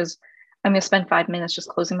short as I'm going to spend 5 minutes just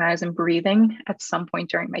closing my eyes and breathing at some point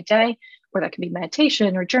during my day, or that can be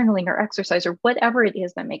meditation or journaling or exercise or whatever it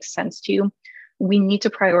is that makes sense to you. We need to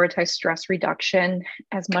prioritize stress reduction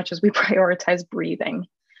as much as we prioritize breathing.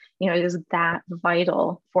 It is that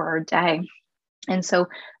vital for our day. And so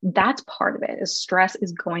that's part of it, is stress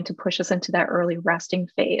is going to push us into that early resting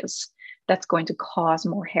phase that's going to cause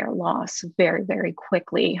more hair loss very, very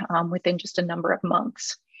quickly within just a number of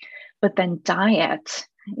months. But then diet,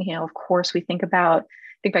 of course, we think back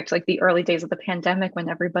to like the early days of the pandemic when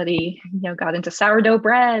everybody, got into sourdough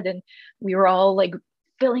bread, and we were all like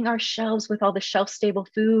filling our shelves with all the shelf stable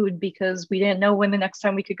food because we didn't know when the next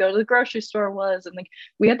time we could go to the grocery store was. And like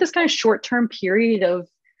we had this kind of short-term period of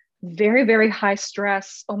very, very high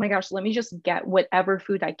stress. Oh my gosh, let me just get whatever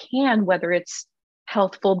food I can, whether it's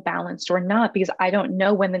healthful, balanced or not, because I don't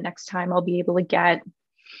know when the next time I'll be able to get,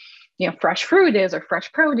 fresh fruit is, or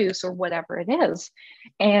fresh produce, or whatever it is.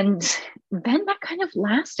 And then that kind of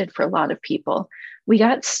lasted for a lot of people. We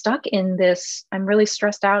got stuck in this, I'm really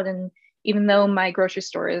stressed out, and even though my grocery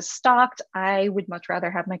store is stocked, I would much rather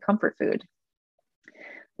have my comfort food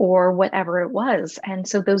or whatever it was. And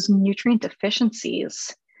so those nutrient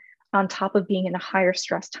deficiencies, on top of being in a higher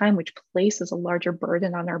stress time, which places a larger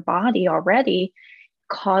burden on our body already,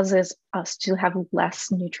 causes us to have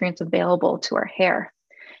less nutrients available to our hair.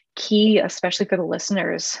 Key, especially for the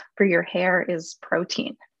listeners, for your hair is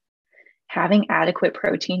protein. Having adequate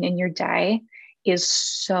protein in your day is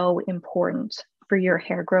so important for your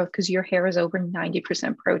hair growth because your hair is over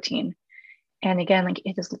 90% protein. And again, like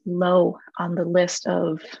it is low on the list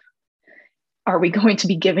of, are we going to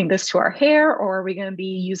be giving this to our hair, or are we going to be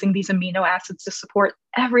using these amino acids to support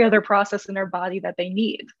every other process in our body that they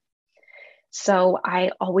need? So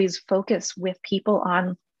I always focus with people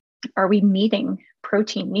on, are we meeting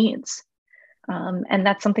protein needs? And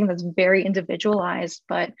that's something that's very individualized,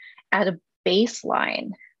 but at a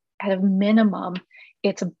baseline, at a minimum,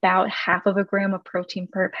 it's about 0.5 grams of protein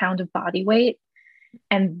per pound of body weight.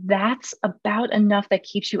 And that's about enough that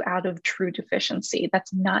keeps you out of true deficiency.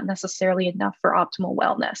 That's not necessarily enough for optimal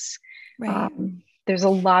wellness. Right. There's a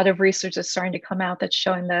lot of research that's starting to come out that's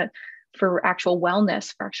showing that for actual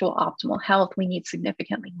wellness, for actual optimal health, we need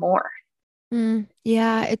significantly more.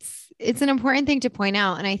 Yeah, it's an important thing to point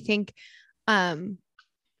out. And I think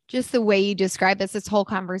just the way you describe this whole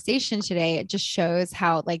conversation today, it just shows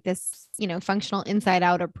how like this, functional inside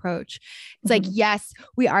out approach. It's like, yes,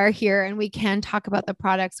 we are here and we can talk about the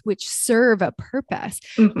products which serve a purpose.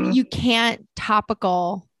 You can't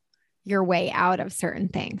topical your way out of certain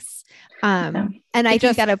things. And I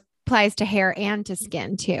think that applies to hair and to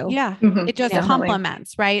skin too. Yeah. It just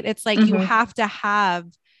complements, right? It's like you have to have,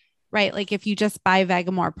 right? Like if you just buy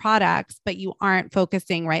Vegamour products, but you aren't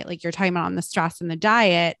focusing, right? Like you're talking about on the stress and the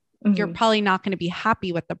diet, you're probably not going to be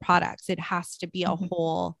happy with the products. It has to be a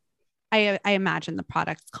whole, I imagine the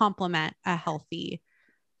products complement a healthy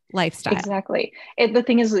lifestyle. Exactly. The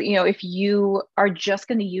thing is, if you are just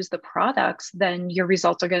going to use the products, then your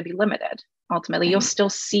results are going to be limited. Ultimately, you'll still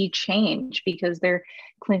see change because they're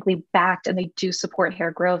clinically backed and they do support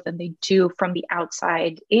hair growth, and they do from the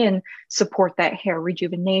outside in support that hair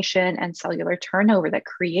rejuvenation and cellular turnover that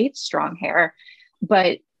creates strong hair.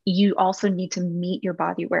 But you also need to meet your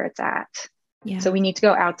body where it's at. Yeah. So we need to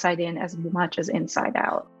go outside in as much as inside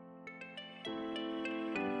out.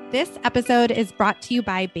 This episode is brought to you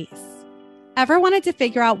by Béis. Ever wanted to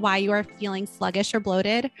figure out why you are feeling sluggish or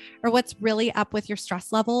bloated, or what's really up with your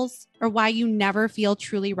stress levels, or why you never feel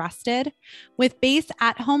truly rested? With Béis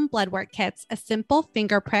at-home blood work kits, a simple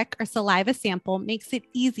finger prick or saliva sample makes it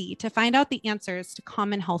easy to find out the answers to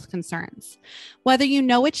common health concerns. Whether you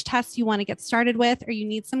know which tests you want to get started with or you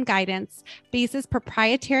need some guidance, Béis's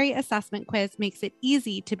proprietary assessment quiz makes it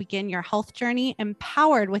easy to begin your health journey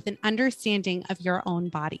empowered with an understanding of your own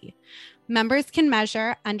body. Members can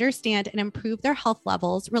measure, understand, and improve their health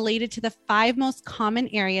levels related to the 5 most common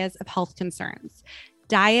areas of health concerns: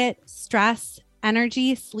 diet, stress,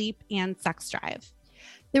 energy, sleep, and sex drive.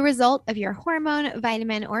 The result of your hormone,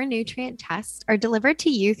 vitamin, or nutrient tests are delivered to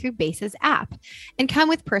you through Béis's app and come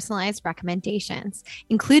with personalized recommendations,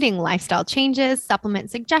 including lifestyle changes, supplement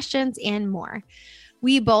suggestions, and more.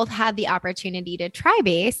 We both had the opportunity to try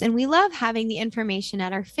Béis, and we love having the information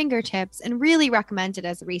at our fingertips and really recommend it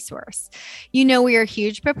as a resource. We are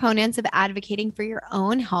huge proponents of advocating for your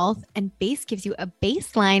own health, and Béis gives you a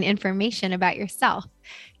baseline information about yourself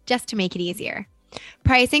just to make it easier.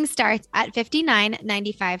 Pricing starts at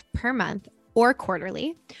 $59.95 per month or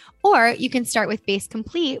quarterly, or you can start with Béis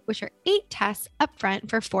Complete, which are 8 tests upfront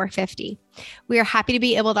for $450. We are happy to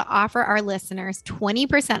be able to offer our listeners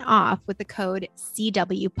 20% off with the code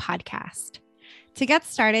CW Podcast. To get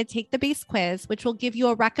started, take the Béis quiz, which will give you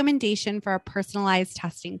a recommendation for a personalized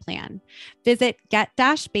testing plan. Visit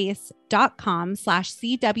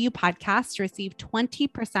get-béis.com/CW podcast to receive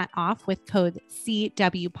 20% off with code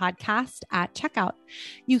CW podcast at checkout.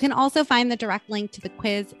 You can also find the direct link to the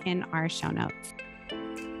quiz in our show notes.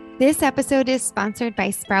 This episode is sponsored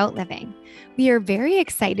by Sprout Living. We are very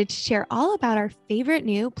excited to share all about our favorite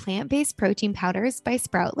new plant-based protein powders by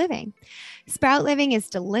Sprout Living. Sprout Living is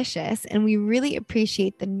delicious, and we really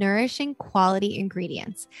appreciate the nourishing quality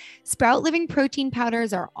ingredients. Sprout Living protein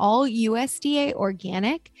powders are all USDA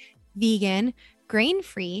organic, vegan,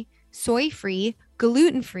 grain-free, soy-free,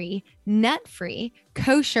 gluten-free, nut-free,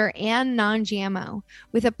 kosher, and non-GMO,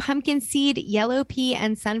 with a pumpkin seed, yellow pea,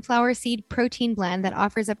 and sunflower seed protein blend that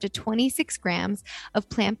offers up to 26 grams of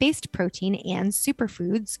plant-based protein and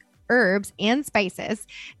superfoods, herbs, and spices.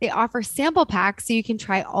 They offer sample packs so you can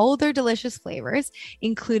try all their delicious flavors,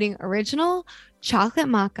 including original, chocolate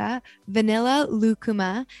maca, vanilla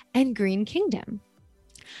lucuma, and green kingdom.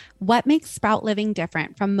 What makes Sprout Living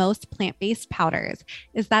different from most plant-based powders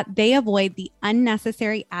is that they avoid the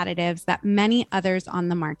unnecessary additives that many others on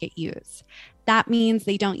the market use. That means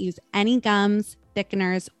they don't use any gums,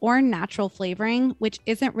 thickeners, or natural flavoring, which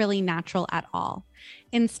isn't really natural at all.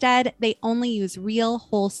 Instead, they only use real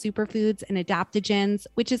whole superfoods and adaptogens,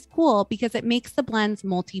 which is cool because it makes the blends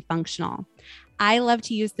multifunctional. I love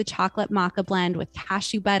to use the chocolate maca blend with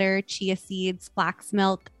cashew butter, chia seeds, flax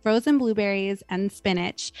milk, frozen blueberries, and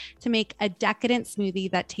spinach to make a decadent smoothie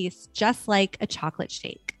that tastes just like a chocolate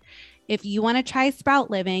shake. If you want to try Sprout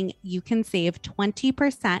Living, you can save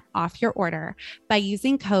 20% off your order by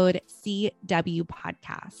using code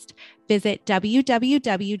CWPodcast. Visit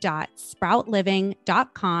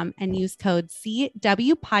www.sproutliving.com and use code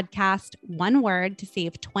CWPodcast, one word, to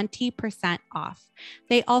save 20% off.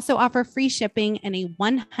 They also offer free shipping and a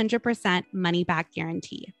 100% money back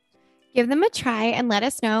guarantee. Give them a try and let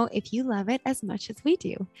us know if you love it as much as we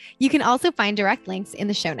do. You can also find direct links in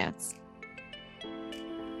the show notes.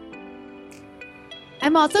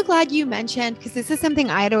 I'm also glad you mentioned, because this is something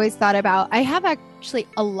I had always thought about. I have actually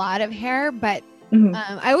a lot of hair, but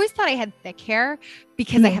I always thought I had thick hair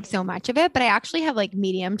because I have so much of it, but I actually have like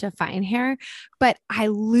medium to fine hair, but I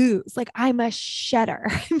lose, like I'm a shedder.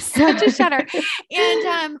 I'm such a shedder.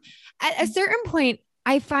 And at a certain point,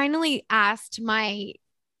 I finally asked my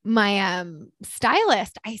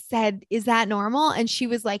stylist, I said, is that normal? And she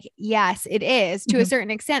was like, yes, it is to a certain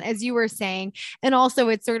extent, as you were saying. And also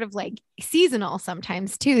it's sort of like seasonal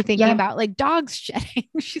sometimes too, thinking about like dogs shedding.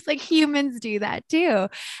 She's like, humans do that too.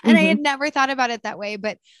 And I had never thought about it that way,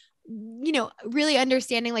 but you know, really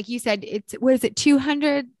understanding, like you said, it's, what is it?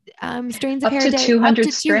 200 strains of up hair to a day? 200 Up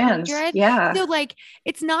to strands. 200. Yeah. So like,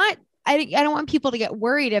 it's not, I don't want people to get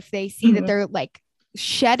worried if they see that they're like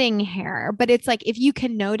shedding hair, but it's like, if you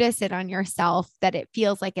can notice it on yourself that it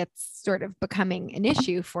feels like it's sort of becoming an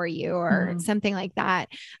issue for you or something like that,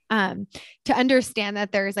 to understand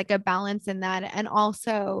that there's like a balance in that. And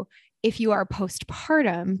also if you are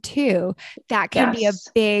postpartum too, that can be a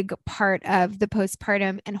big part of the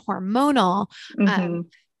postpartum and hormonal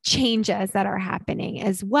changes that are happening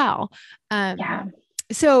as well.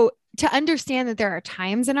 So to understand that there are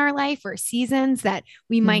times in our life or seasons that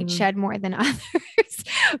we might shed more than others,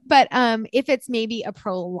 but if it's maybe a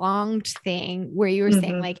prolonged thing where you were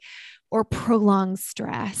saying like, or prolonged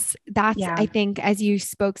stress, that's, I think, as you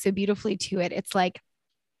spoke so beautifully to it, it's like,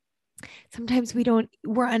 sometimes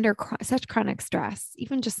we're under such chronic stress,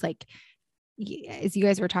 even just like, as you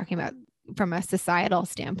guys were talking about, from a societal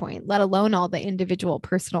standpoint, let alone all the individual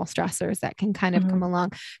personal stressors that can kind of come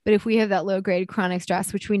along. But if we have that low grade chronic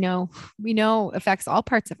stress, which we know affects all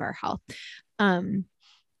parts of our health,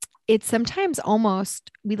 it's sometimes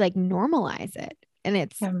almost, we like normalize it, and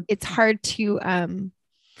it's hard to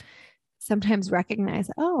sometimes recognize,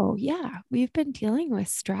 oh yeah, we've been dealing with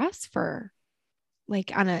stress for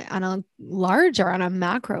like on a large or on a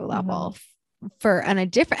macro level for on a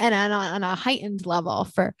different and on a heightened level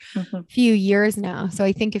for a few years now. So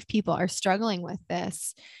I think if people are struggling with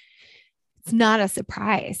this, it's not a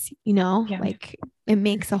surprise, you know, like it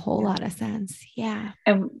makes a whole lot of sense. Yeah.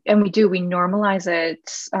 And we normalize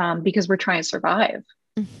it because we're trying to survive.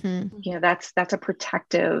 You know, that's a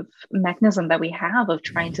protective mechanism that we have of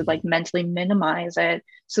trying to like mentally minimize it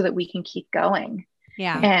so that we can keep going.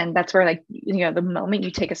 Yeah. And that's where, like, you know, the moment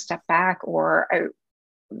you take a step back, or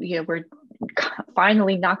you know, we're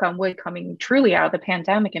finally, knock on wood, coming truly out of the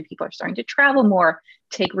pandemic and people are starting to travel more,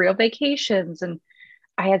 take real vacations. And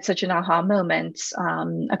I had such an aha moment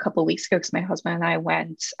a couple of weeks ago, because my husband and I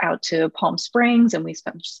went out to Palm Springs and we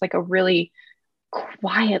spent just like a really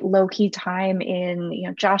quiet, low-key time in, you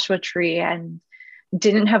know, Joshua Tree, and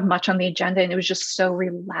didn't have much on the agenda. And it was just so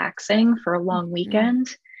relaxing for a long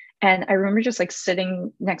weekend. And I remember just like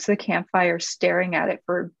sitting next to the campfire, staring at it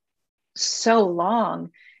for so long,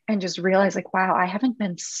 and just realized like, wow, I haven't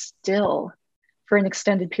been still for an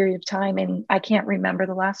extended period of time. And I can't remember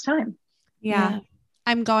the last time. Yeah.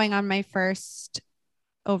 I'm going on my first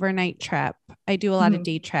overnight trip. I do a lot of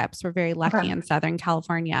day trips. We're very lucky Okay. in Southern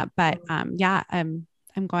California, but yeah, I'm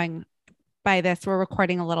going by this. We're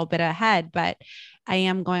recording a little bit ahead, but I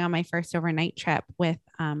am going on my first overnight trip with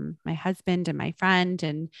my husband and my friend,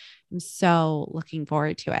 and I'm so looking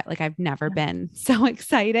forward to it. Like I've never been so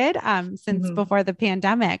excited since before the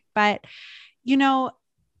pandemic. But you know,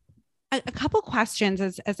 a couple questions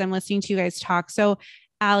as I'm listening to you guys talk. So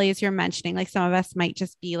Allie, as you're mentioning, like some of us might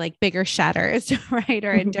just be like bigger shedders, right?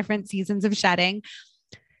 Or in different seasons of shedding.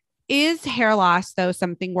 Is hair loss, though,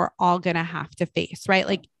 something we're all going to have to face, right?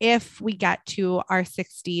 Like if we get to our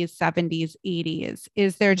 60s, 70s, 80s,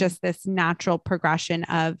 is there just this natural progression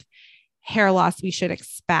of hair loss we should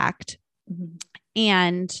expect?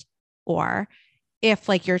 And, or if,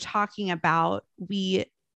 like you're talking about, we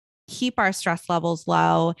keep our stress levels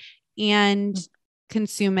low and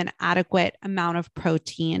consume an adequate amount of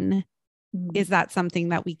protein, is that something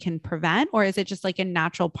that we can prevent, or is it just like a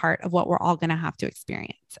natural part of what we're all going to have to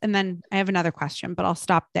experience? And then I have another question, but I'll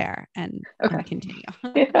stop there and continue.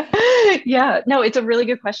 Yeah, no, it's a really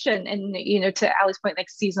good question. And, you know, to Allie's point, like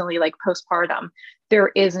seasonally, like postpartum,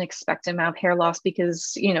 there is an expected amount of hair loss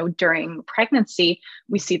because, you know, during pregnancy,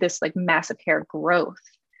 we see this like massive hair growth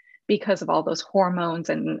because of all those hormones,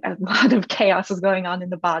 and a lot of chaos is going on in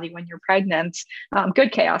the body when you're pregnant.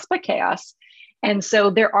 Good chaos, but chaos. And so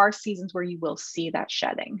there are seasons where you will see that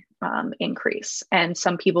shedding increase. And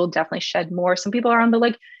some people definitely shed more. Some people are on the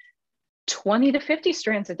like 20 to 50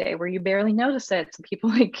 strands a day where you barely notice it. Some people,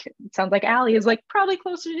 like, it sounds like Allie is like probably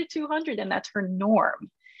closer to 200, and that's her norm.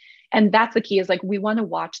 And that's the key, is like we want to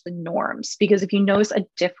watch the norms, because if you notice a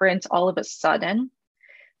difference all of a sudden,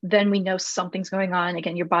 then we know something's going on.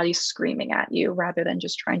 Again, your body's screaming at you rather than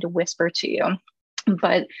just trying to whisper to you.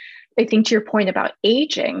 But I think to your point about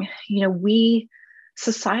aging, you know, we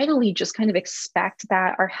societally just kind of expect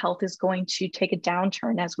that our health is going to take a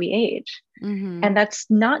downturn as we age. And that's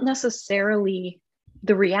not necessarily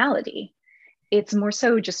the reality. It's more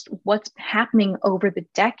so just what's happening over the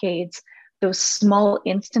decades, those small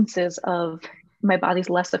instances of my body's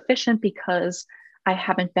less efficient because I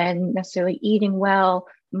haven't been necessarily eating well.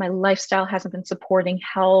 My lifestyle hasn't been supporting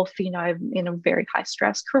health. You know, I'm in a very high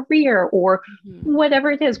stress career, or whatever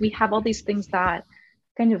it is. We have all these things that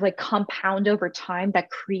kind of like compound over time that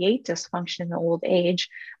create dysfunction in old age,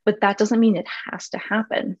 but that doesn't mean it has to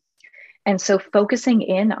happen. And so focusing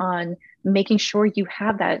in on making sure you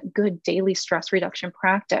have that good daily stress reduction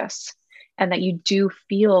practice, and that you do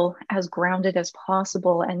feel as grounded as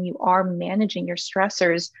possible, and you are managing your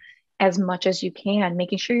stressors as much as you can,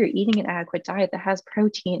 making sure you're eating an adequate diet that has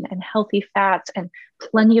protein and healthy fats and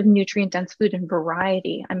plenty of nutrient dense food and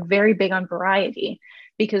variety. I'm very big on variety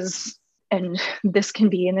because, and this can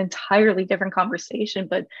be an entirely different conversation,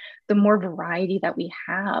 but the more variety that we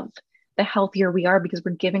have, the healthier we are, because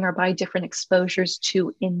we're giving our body different exposures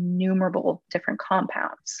to innumerable different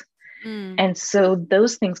compounds. And so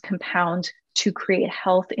those things compound to create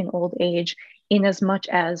health in old age, in as much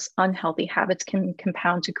as unhealthy habits can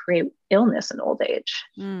compound to create illness in old age.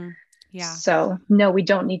 Yeah. So no, we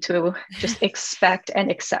don't need to just expect and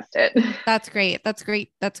accept it. That's great. That's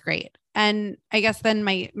great. That's great. And I guess then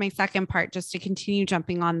my second part, just to continue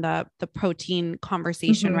jumping on the protein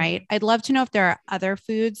conversation, right? I'd love to know if there are other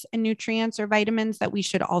foods and nutrients or vitamins that we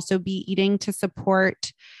should also be eating to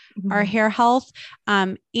support our hair health.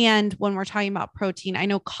 And when we're talking about protein, I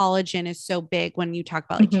know collagen is so big when you talk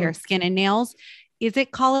about like hair, skin, and nails. Is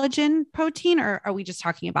it collagen protein, or are we just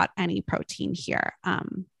talking about any protein here?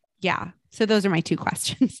 Yeah. So those are my two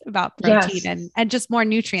questions about protein and just more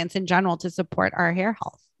nutrients in general to support our hair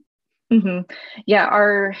health. Yeah.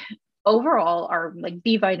 Our overall, our like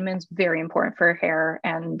B vitamins, very important for hair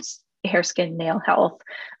and hair, skin, nail health,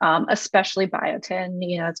 especially biotin.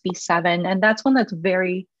 You know, it's B7, and that's one that's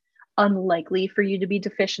very unlikely for you to be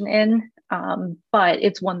deficient in, but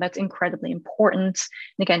it's one that's incredibly important.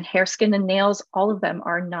 And again, hair, skin, and nails, all of them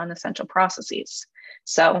are non-essential processes.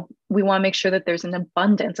 So we want to make sure that there's an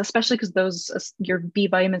abundance, especially because those, your B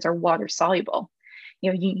vitamins are water soluble.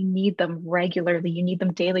 You know, you need them regularly. You need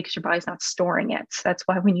them daily because your body's not storing it. So that's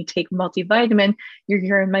why when you take multivitamin, your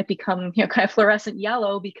urine might become, you know, kind of fluorescent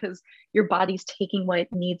yellow, because your body's taking what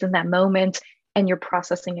it needs in that moment, and you're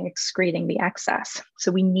processing and excreting the excess.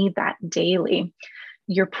 So we need that daily.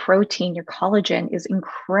 Your protein, your collagen is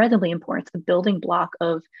incredibly important. It's the building block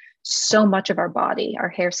of so much of our body. Our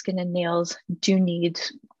hair, skin, and nails do need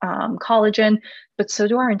collagen, but so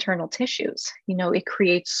do our internal tissues. You know, it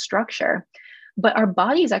creates structure, but our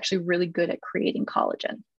body is actually really good at creating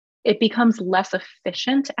collagen. It becomes less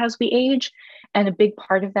efficient as we age. And a big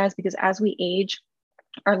part of that is because as we age,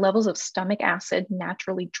 our levels of stomach acid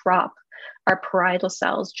naturally drop. Our parietal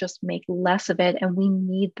cells just make less of it, and we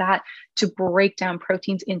need that to break down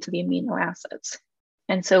proteins into the amino acids.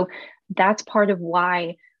 And so that's part of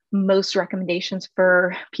why most recommendations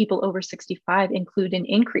for people over 65 include an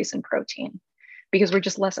increase in protein, because we're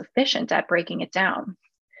just less efficient at breaking it down.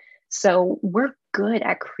 So we're good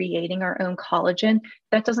at creating our own collagen.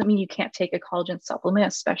 That doesn't mean you can't take a collagen supplement,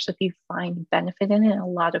 especially if you find benefit in it. A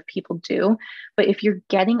lot of people do. But if you're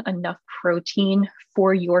getting enough protein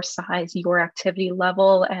for your size, your activity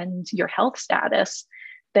level, and your health status,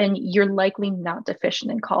 then you're likely not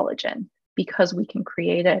deficient in collagen because we can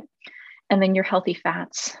create it. And then your healthy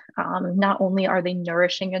fats, not only are they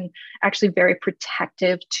nourishing and actually very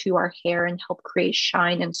protective to our hair and help create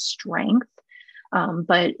shine and strength,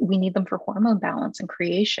 but we need them for hormone balance and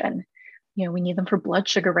creation. You know, we need them for blood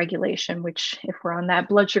sugar regulation, which if we're on that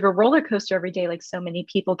blood sugar roller coaster every day, like so many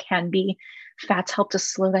people can be, fats help to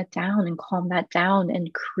slow that down and calm that down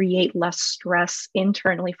and create less stress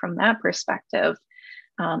internally from that perspective.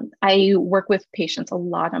 I work with patients a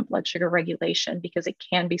lot on blood sugar regulation because it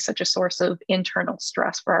can be such a source of internal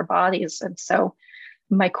stress for our bodies. And so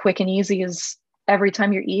my quick and easy is every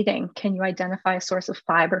time you're eating, can you identify a source of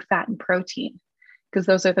fiber, fat, and protein? Because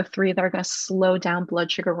those are the three that are going to slow down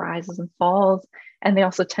blood sugar rises and falls. And they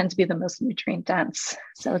also tend to be the most nutrient dense.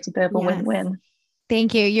 So it's a bit of a win-win.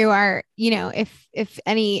 Thank you. You are, you know,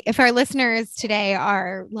 if our listeners today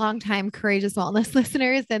are longtime Courageous Wellness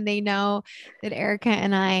listeners, then they know that Erica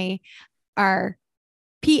and I are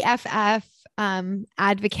PFF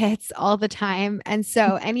advocates all the time. And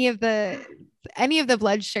so any of the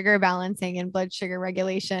blood sugar balancing and blood sugar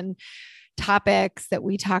regulation topics that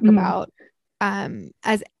we talk about, as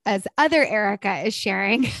other Erica is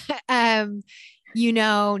sharing, you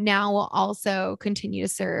know, now will also continue to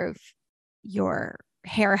serve your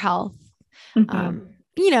hair health.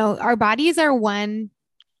 You know, our bodies are we're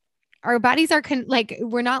not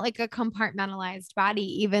like a compartmentalized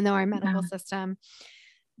body, even though our medical system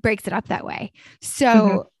breaks it up that way.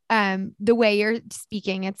 So, the way you're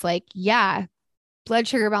speaking, it's like, yeah, blood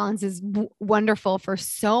sugar balance is wonderful for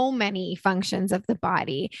so many functions of the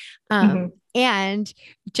body. And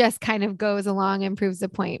just kind of goes along and proves the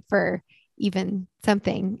point for even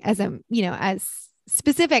something as as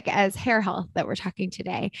specific as hair health that we're talking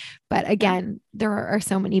today. But again, there are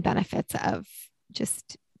so many benefits of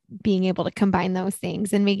just being able to combine those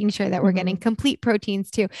things and making sure that we're getting complete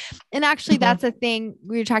proteins too. And actually that's a thing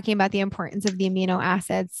we were talking about, the importance of the amino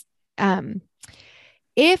acids.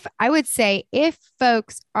 If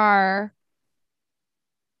folks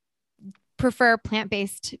prefer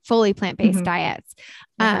fully plant-based diets,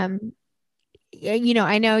 you know,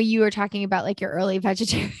 I know you were talking about like your early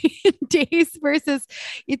vegetarian days versus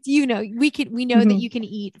it's, you know, we know that you can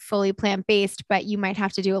eat fully plant-based, but you might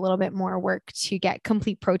have to do a little bit more work to get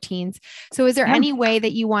complete proteins. So is there any way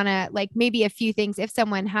that you want to, like, maybe a few things, if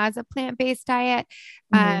someone has a plant-based diet,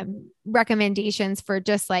 recommendations for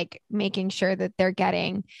just like making sure that they're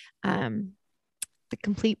getting, the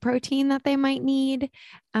complete protein that they might need?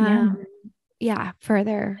 For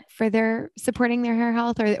their supporting their hair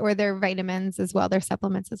health or their vitamins as well, their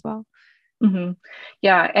supplements as well.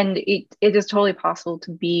 Yeah. And it is totally possible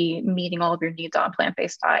to be meeting all of your needs on a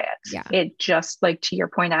plant-based diet. Yeah. It just, like, to your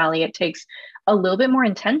point, Allie, it takes a little bit more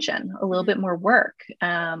intention, a little bit more work,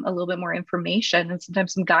 a little bit more information, and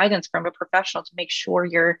sometimes some guidance from a professional to make sure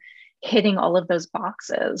you're hitting all of those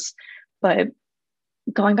boxes. But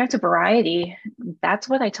going back to variety, that's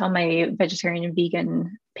what I tell my vegetarian and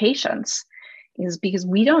vegan patients, is because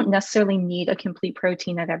we don't necessarily need a complete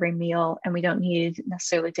protein at every meal, and we don't need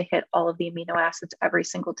necessarily to hit all of the amino acids every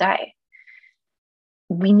single day.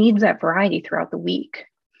 We need that variety throughout the week.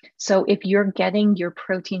 So if you're getting your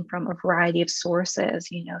protein from a variety of sources,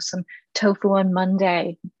 you know, some tofu on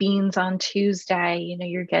Monday, beans on Tuesday, you know,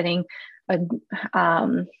 you're getting a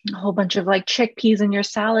whole bunch of like chickpeas in your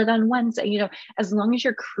salad on Wednesday, you know, as long as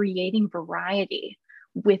you're creating variety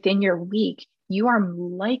within your week, you are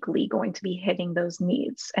likely going to be hitting those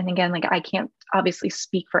needs. And again, like, I can't obviously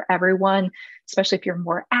speak for everyone, especially if you're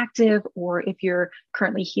more active or if you're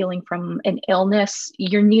currently healing from an illness,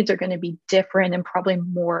 your needs are going to be different and probably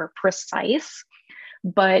more precise,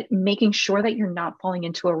 but making sure that you're not falling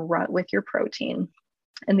into a rut with your protein.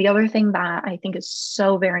 And the other thing that I think is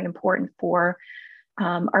so very important for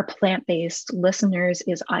our plant-based listeners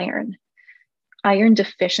is iron. Iron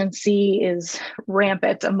deficiency is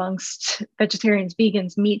rampant amongst vegetarians,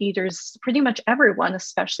 vegans, meat eaters, pretty much everyone,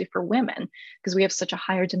 especially for women, because we have such a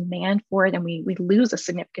higher demand for it, and we lose a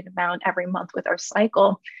significant amount every month with our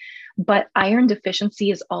cycle. But iron deficiency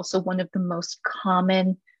is also one of the most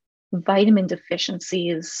common vitamin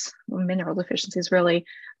deficiencies, mineral deficiencies really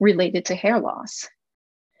related to hair loss,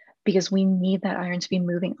 because we need that iron to be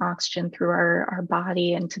moving oxygen through our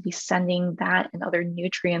body and to be sending that and other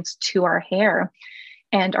nutrients to our hair.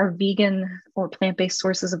 And our vegan or plant-based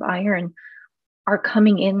sources of iron are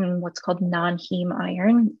coming in what's called non-heme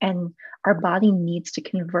iron, and our body needs to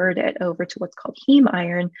convert it over to what's called heme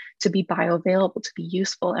iron to be bioavailable, to be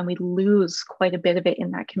useful, and we lose quite a bit of it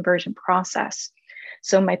in that conversion process.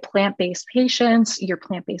 So my plant-based patients, your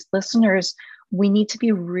plant-based listeners, we need to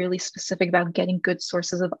be really specific about getting good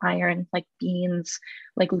sources of iron, like beans,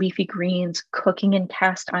 like leafy greens, cooking in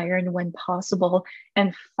cast iron when possible,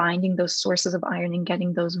 and finding those sources of iron and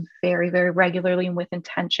getting those very, very regularly and with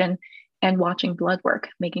intention, and watching blood work,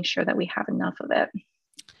 making sure that we have enough of it.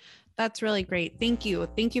 That's really great. Thank you.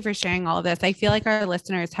 Thank you for sharing all of this. I feel like our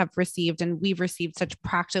listeners have received, and we've received such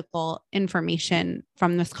practical information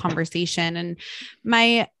from this conversation. And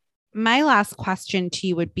my last question to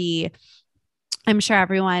you would be, I'm sure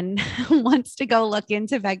everyone wants to go look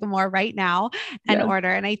into Vegamour right now and order.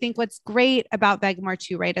 And I think what's great about Vegamour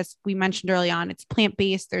too, right, as we mentioned early on, it's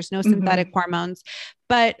plant-based, there's no synthetic hormones,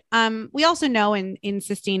 but we also know in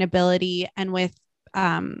sustainability and with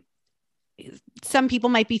some people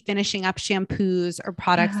might be finishing up shampoos or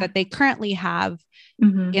products that they currently have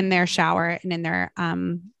in their shower and in their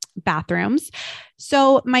bathrooms.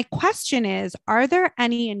 So my question is, are there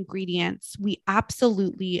any ingredients we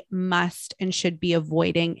absolutely must and should be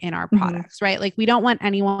avoiding in our products, right? Like we don't want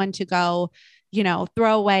anyone to go,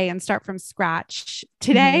 throw away and start from scratch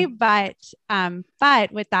today. But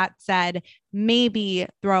with that said, maybe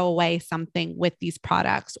throw away something with these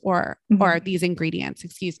products or these ingredients,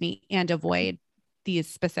 and avoid these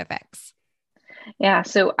specifics. Yeah,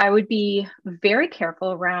 so I would be very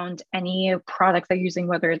careful around any products they're using,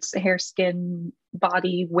 whether it's hair, skin,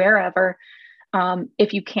 body, wherever,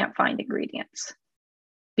 if you can't find ingredients,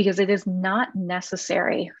 because it is not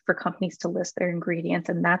necessary for companies to list their ingredients.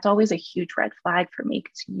 And that's always a huge red flag for me,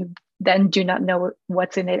 because you then do not know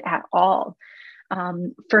what's in it at all.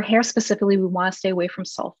 For hair specifically, we want to stay away from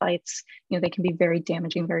sulfites. They can be very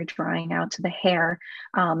damaging, very drying out to the hair.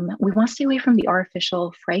 We want to stay away from the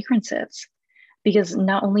artificial fragrances, because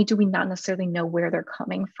not only do we not necessarily know where they're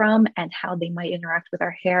coming from and how they might interact with our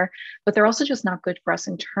hair, but they're also just not good for us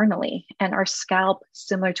internally. And our scalp,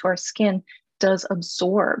 similar to our skin, does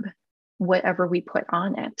absorb whatever we put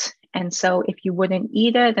on it. And so if you wouldn't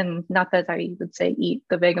eat it, and not that I would say eat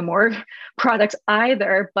the Vegamour products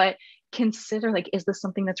either, but consider, like, is this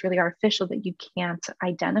something that's really artificial that you can't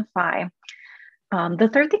identify? The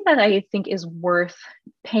third thing that I think is worth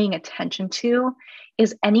paying attention to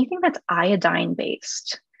is anything that's iodine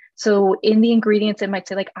based. So in the ingredients, it might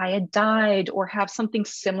say like iodide or have something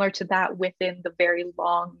similar to that within the very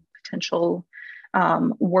long potential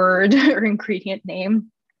word or ingredient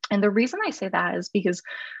name. And the reason I say that is because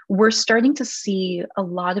we're starting to see a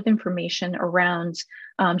lot of information around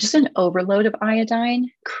just an overload of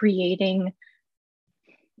iodine, creating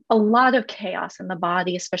a lot of chaos in the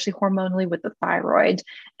body, especially hormonally with the thyroid.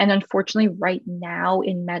 And unfortunately, right now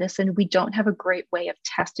in medicine, we don't have a great way of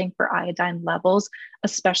testing for iodine levels,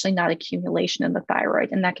 especially not accumulation in the thyroid.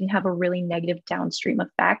 And that can have a really negative downstream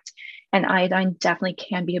effect. And iodine definitely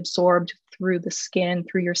can be absorbed through the skin,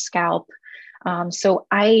 through your scalp. So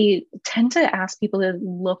I tend to ask people to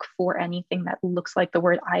look for anything that looks like the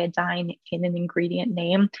word iodine in an ingredient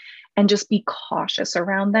name and just be cautious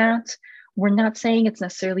around that. We're not saying it's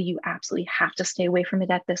necessarily you absolutely have to stay away from it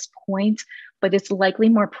at this point, but it's likely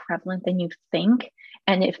more prevalent than you think.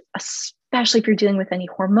 And especially if you're dealing with any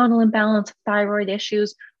hormonal imbalance, thyroid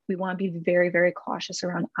issues, we want to be very, very cautious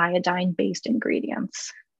around iodine-based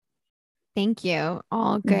ingredients. Thank you.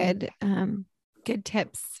 All good, good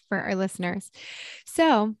tips for our listeners.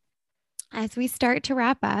 So as we start to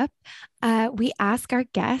wrap up, we ask our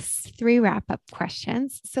guests 3 wrap-up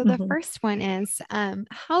questions. So the first one is,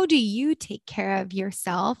 how do you take care of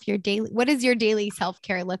yourself, what does your daily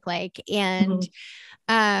self-care look like? And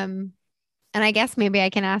I guess maybe I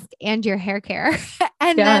can ask, and your hair care.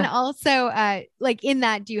 And then also, like in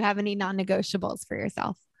that, do you have any non-negotiables for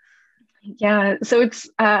yourself? Yeah, so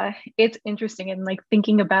it's interesting, and like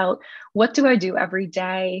thinking about what do I do every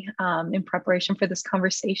day in preparation for this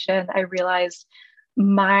conversation, I realized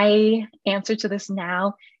my answer to this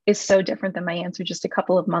now is so different than my answer just a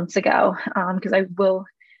couple of months ago, because I will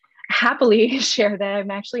happily share that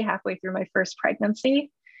I'm actually halfway through my first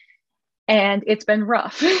pregnancy. And it's been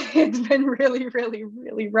rough. It's been really, really,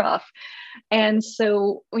 really rough. And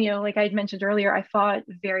so, like I mentioned earlier, I fought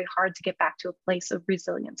very hard to get back to a place of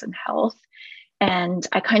resilience and health. And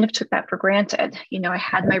I kind of took that for granted. I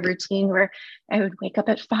had my routine where I would wake up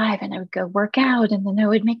at 5 and I would go work out, and then I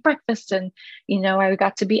would make breakfast, and, I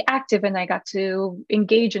got to be active and I got to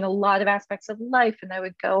engage in a lot of aspects of life. And I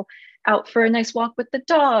would go out for a nice walk with the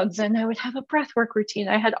dogs, and I would have a breathwork routine.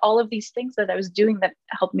 I had all of these things that I was doing that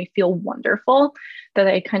helped me feel wonderful, that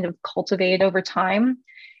I kind of cultivated over time.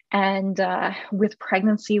 And with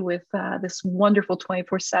pregnancy, with this wonderful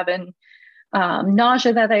 24/7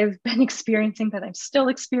 nausea that I've been experiencing, that I'm still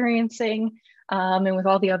experiencing, and with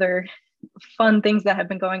all the other fun things that have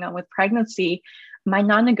been going on with pregnancy, my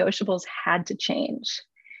non-negotiables had to change.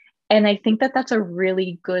 And I think that that's a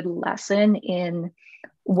really good lesson in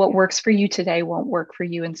what works for you today won't work for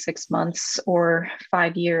you in 6 months or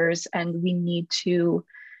 5 years. And we need to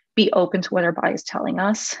be open to what our body is telling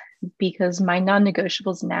us, because my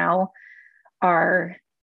non-negotiables now are,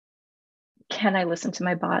 can I listen to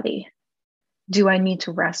my body? Do I need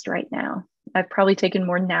to rest right now? I've probably taken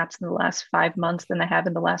more naps in the last 5 months than I have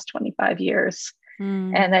in the last 25 years.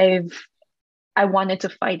 And I wanted to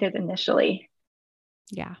fight it initially.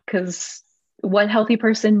 Yeah. Because what healthy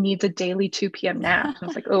person needs a daily 2 p.m. nap? I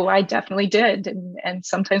was like, oh, I definitely did. And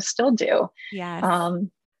sometimes still do. Yes.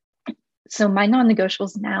 So my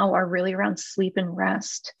non-negotiables now are really around sleep and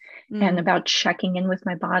rest, and about checking in with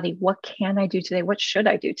my body. What can I do today? What should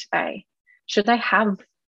I do today? Should I have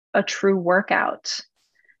a true workout?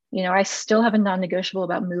 I still have a non-negotiable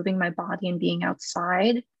about moving my body and being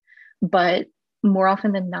outside, but more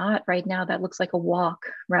often than not, right now, that looks like a walk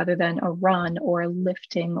rather than a run or a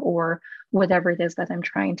lifting or whatever it is that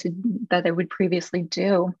that I would previously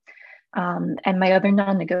do. And my other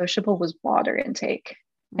non-negotiable was water intake,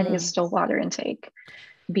 and is still water intake,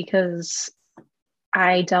 because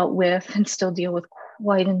I dealt with and still deal with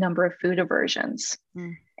quite a number of food aversions.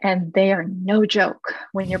 And they are no joke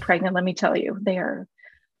when you're pregnant. Let me tell you, they are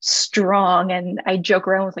strong. And I joke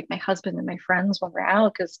around with my husband and my friends when we're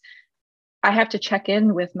out, because I have to check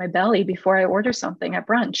in with my belly before I order something at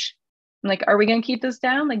brunch. I'm like, are we going to keep this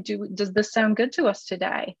down? Does this sound good to us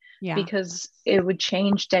today? Yeah. Because it would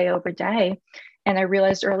change day over day. And I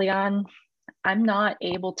realized early on, I'm not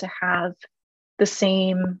able to have the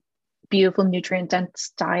same beautiful nutrient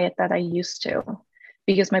dense diet that I used to,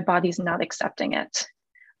 because my body's not accepting it.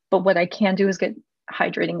 But what I can do is get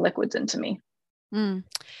hydrating liquids into me.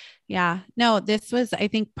 Yeah, no, this was, I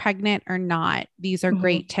think, pregnant or not, these are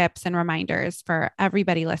great tips and reminders for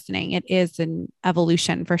everybody listening. It is an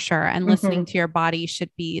evolution for sure. And listening to your body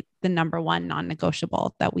should be the number one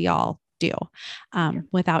non-negotiable that we all do,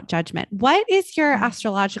 without judgment. What is your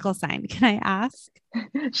astrological sign? Can I ask?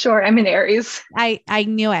 Sure. I'm in Aries. I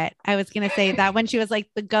knew it. I was going to say that when she was like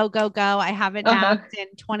the go, go, go, I haven't napped in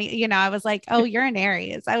 20, I was like, oh, you're an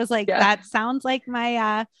Aries. I was like, that sounds like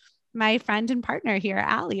my friend and partner here,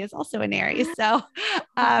 Allie, is also an Aries. So,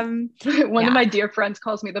 one of my dear friends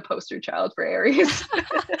calls me the poster child for Aries.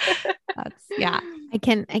 I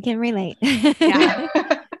can relate. Yeah.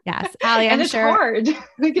 Yes. Allie, I'm it's sure. Hard. I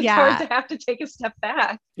think it's hard to have to take a step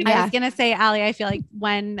back. I was going to say, Allie, I feel like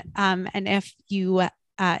when, and if you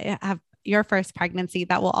have your first pregnancy,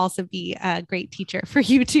 that will also be a great teacher for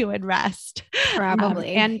you too, and rest.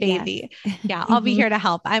 Probably. And baby. Yes. Yeah. I'll be here to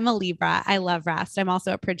help. I'm a Libra. I love rest. I'm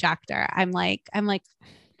also a projector. I'm like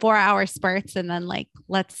 4-hour spurts, and then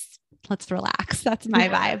let's relax. That's my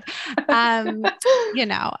vibe.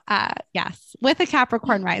 Yes. With a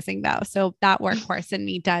Capricorn rising though. So that workhorse in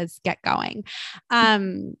me does get going.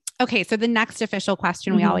 Okay. So the next official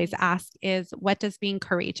question we always ask is, what does being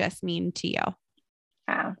courageous mean to you?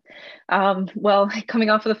 Well, coming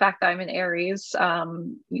off of the fact that I'm an Aries,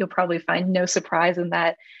 you'll probably find no surprise in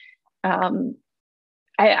that.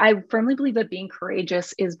 I firmly believe that being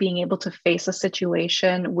courageous is being able to face a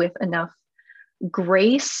situation with enough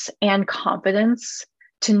grace and confidence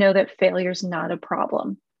to know that failure is not a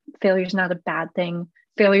problem. Failure is not a bad thing.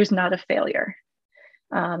 Failure is not a failure.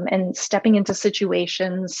 And stepping into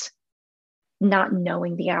situations, not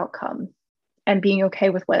knowing the outcome and being okay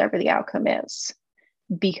with whatever the outcome is.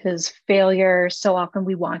 Because failure, so often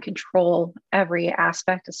we want to control every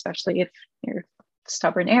aspect, especially if you're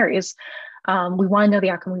stubborn Aries. We want to know the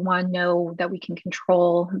outcome. We want to know that we can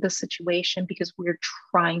control the situation because we're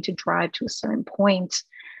trying to drive to a certain point.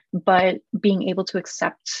 But being able to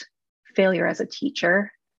accept failure as a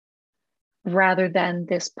teacher rather than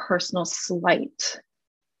this personal slight,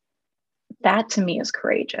 that to me is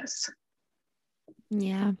courageous.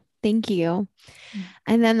 Yeah. Thank you.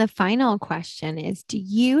 And then the final question is, do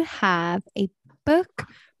you have a book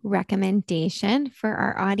recommendation for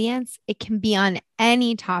our audience? It can be on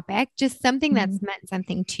any topic, just something that's meant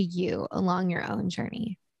something to you along your own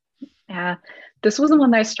journey. Yeah, this was the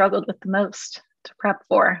one that I struggled with the most. to prep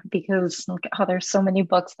for, because there's so many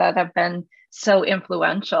books that have been so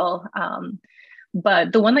influential.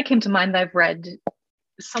 But the one that came to mind that I've read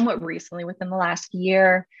somewhat recently within the last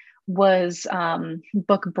year was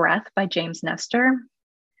book Breath by James Nestor.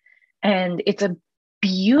 And it's a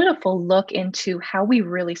beautiful look into how we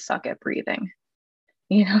really suck at breathing.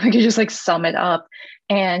 I could just like sum it up.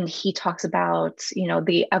 And he talks about,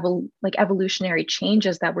 the evolutionary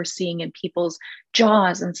changes that we're seeing in people's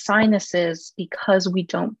jaws and sinuses because we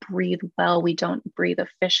don't breathe well, we don't breathe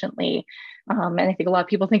efficiently. And I think a lot of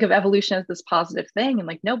people think of evolution as this positive thing. And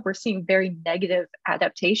like, nope, we're seeing very negative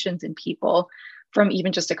adaptations in people from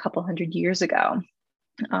even just a couple hundred years ago.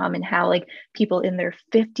 And how like people in their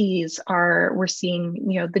 50s we're seeing,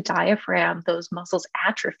 the diaphragm, those muscles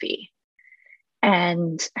atrophy.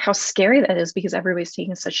 And how scary that is, because everybody's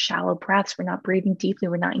taking such shallow breaths. We're not breathing deeply.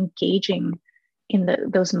 We're not engaging in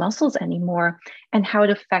those muscles anymore, and how it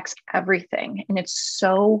affects everything. And it's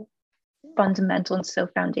so fundamental and so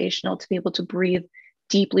foundational to be able to breathe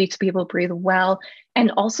deeply, to be able to breathe well, and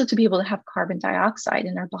also to be able to have carbon dioxide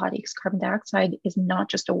in our body, because carbon dioxide is not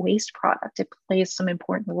just a waste product. It plays some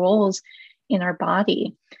important roles in our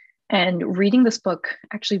body. And reading this book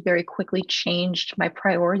actually very quickly changed my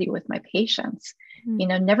priority with my patients.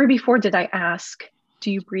 Never before did I ask, do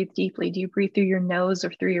you breathe deeply? Do you breathe through your nose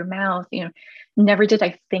or through your mouth? Never did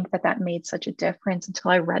I think that made such a difference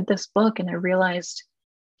until I read this book and I realized,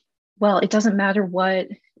 well, it doesn't matter what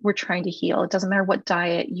we're trying to heal. It doesn't matter what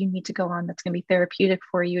diet you need to go on that's going to be therapeutic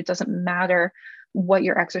for you. It doesn't matter what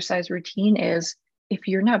your exercise routine is. If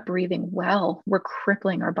you're not breathing well, we're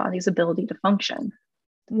crippling our body's ability to function.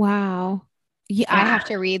 Wow. Yeah, I have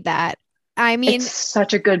to read that. I mean, it's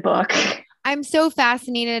such a good book. I'm so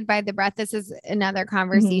fascinated by the breath. This is another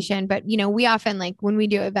conversation, but we often, like when we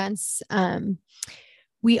do events,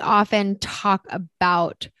 we often talk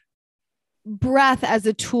about breath as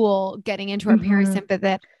a tool, getting into our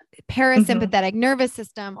parasympathetic nervous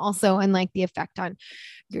system also, and like the effect on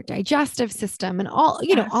your digestive system and all,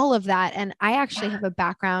 all of that. And I actually have a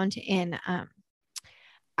background in,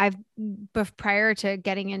 prior to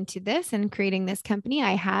getting into this and creating this company,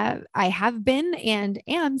 I have been and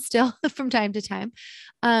am still from time to time,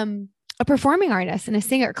 a performing artist and a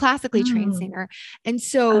singer, classically trained singer. And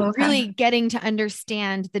so really getting to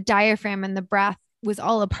understand the diaphragm and the breath was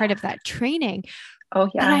all a part of that training. Oh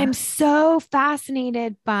yeah. But I'm so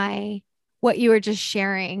fascinated by what you were just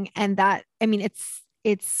sharing. And that, I mean,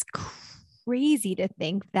 it's crazy to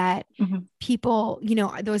think that people,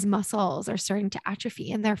 those muscles are starting to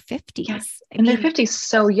atrophy in their 50s. Yeah. In their 50s,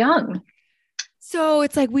 so young. So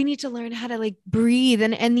it's like, we need to learn how to like breathe,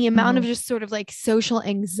 and the amount of just sort of like social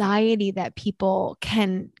anxiety that people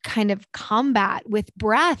can kind of combat with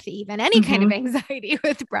breath, even any kind of anxiety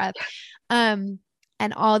with breath, and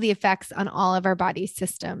all the effects on all of our body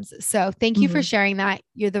systems. So thank you for sharing that.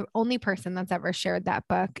 You're the only person that's ever shared that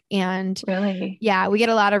book. And really, yeah, we get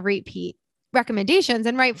a lot of repeat recommendations,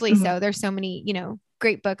 and rightfully so. There's so many,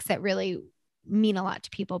 great books that really mean a lot to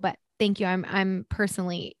people, but thank you. I'm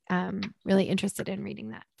personally really interested in reading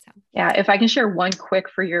that. So yeah, if I can share one quick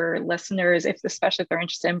for your listeners, especially if they're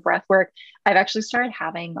interested in breath work, I've actually started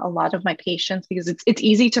having a lot of my patients, because it's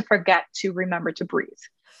easy to forget to remember to breathe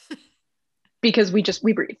because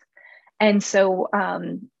we breathe. And so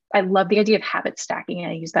I love the idea of habit stacking.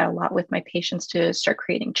 And I use that a lot with my patients to start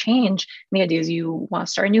creating change. And the idea is you want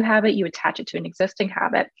to start a new habit, you attach it to an existing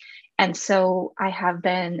habit. And so I have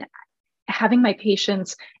been having my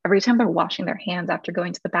patients, every time they're washing their hands after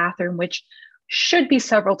going to the bathroom, which should be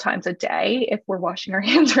several times a day if we're washing our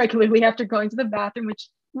hands regularly after going to the bathroom, which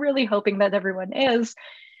really hoping that everyone is,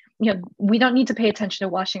 we don't need to pay attention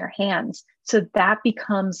to washing our hands. So that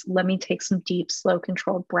becomes, let me take some deep, slow,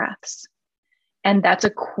 controlled breaths. And that's a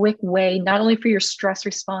quick way, not only for your stress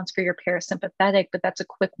response, for your parasympathetic, but that's a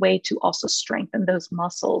quick way to also strengthen those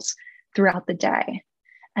muscles throughout the day.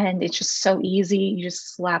 And it's just so easy. You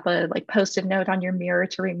just slap a Post-it note on your mirror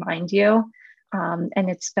to remind you. And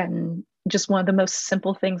it's been just one of the most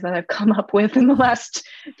simple things that I've come up with in the last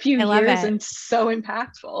few years, and so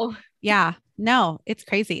impactful. Yeah, no, it's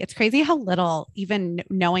crazy. It's crazy how little, even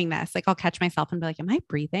knowing this, like I'll catch myself and be like, am I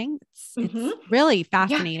breathing? It's really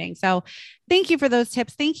fascinating. Yeah. So thank you for those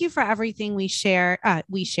tips. Thank you for everything you shared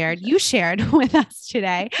with us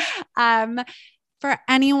today. For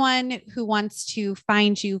anyone who wants to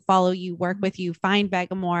find you, follow you, work with you, find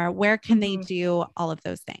Vegamour, where can they do all of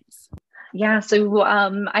those things? Yeah, so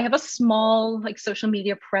I have a small like social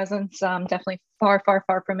media presence. Definitely far, far,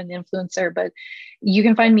 far from an influencer, but you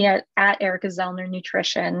can find me at Erica Zellner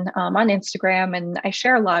Nutrition on Instagram, and I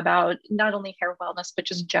share a lot about not only hair wellness but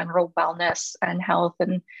just general wellness and health,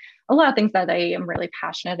 and a lot of things that I am really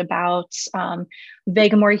passionate about.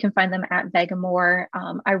 Vegamore, you can find them at Vegamore.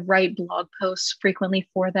 I write blog posts frequently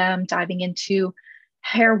for them, diving into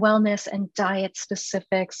hair wellness and diet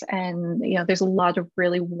specifics, and there's a lot of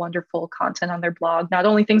really wonderful content on their blog, not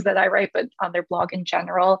only things that I write but on their blog in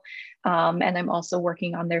general. And I'm also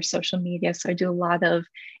working on their social media, so I do a lot of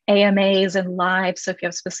AMAs and live. So if you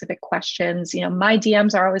have specific questions, my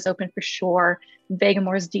DMs are always open for sure,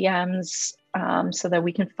 Vegamore's DMs, so that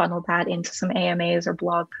we can funnel that into some AMAs or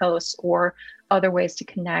blog posts or other ways to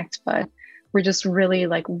connect. But we're just really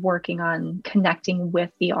like working on connecting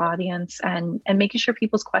with the audience and making sure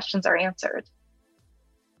people's questions are answered.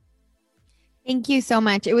 Thank you so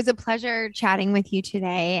much. It was a pleasure chatting with you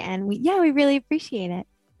today. And we really appreciate it.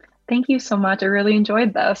 Thank you so much. I really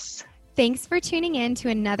enjoyed this. Thanks for tuning in to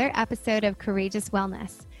another episode of Courageous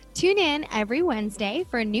Wellness. Tune in every Wednesday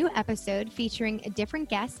for a new episode featuring a different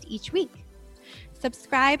guest each week.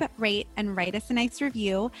 Subscribe, rate, and write us a nice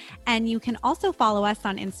review. And you can also follow us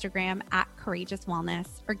on Instagram at Courageous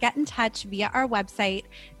Wellness, or get in touch via our website,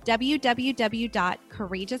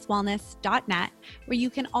 www.courageouswellness.net, where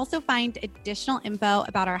you can also find additional info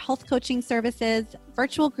about our health coaching services,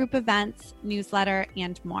 virtual group events, newsletter,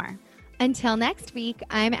 and more. Until next week,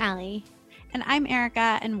 I'm Allie. And I'm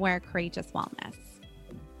Erica, and we're Courageous Wellness.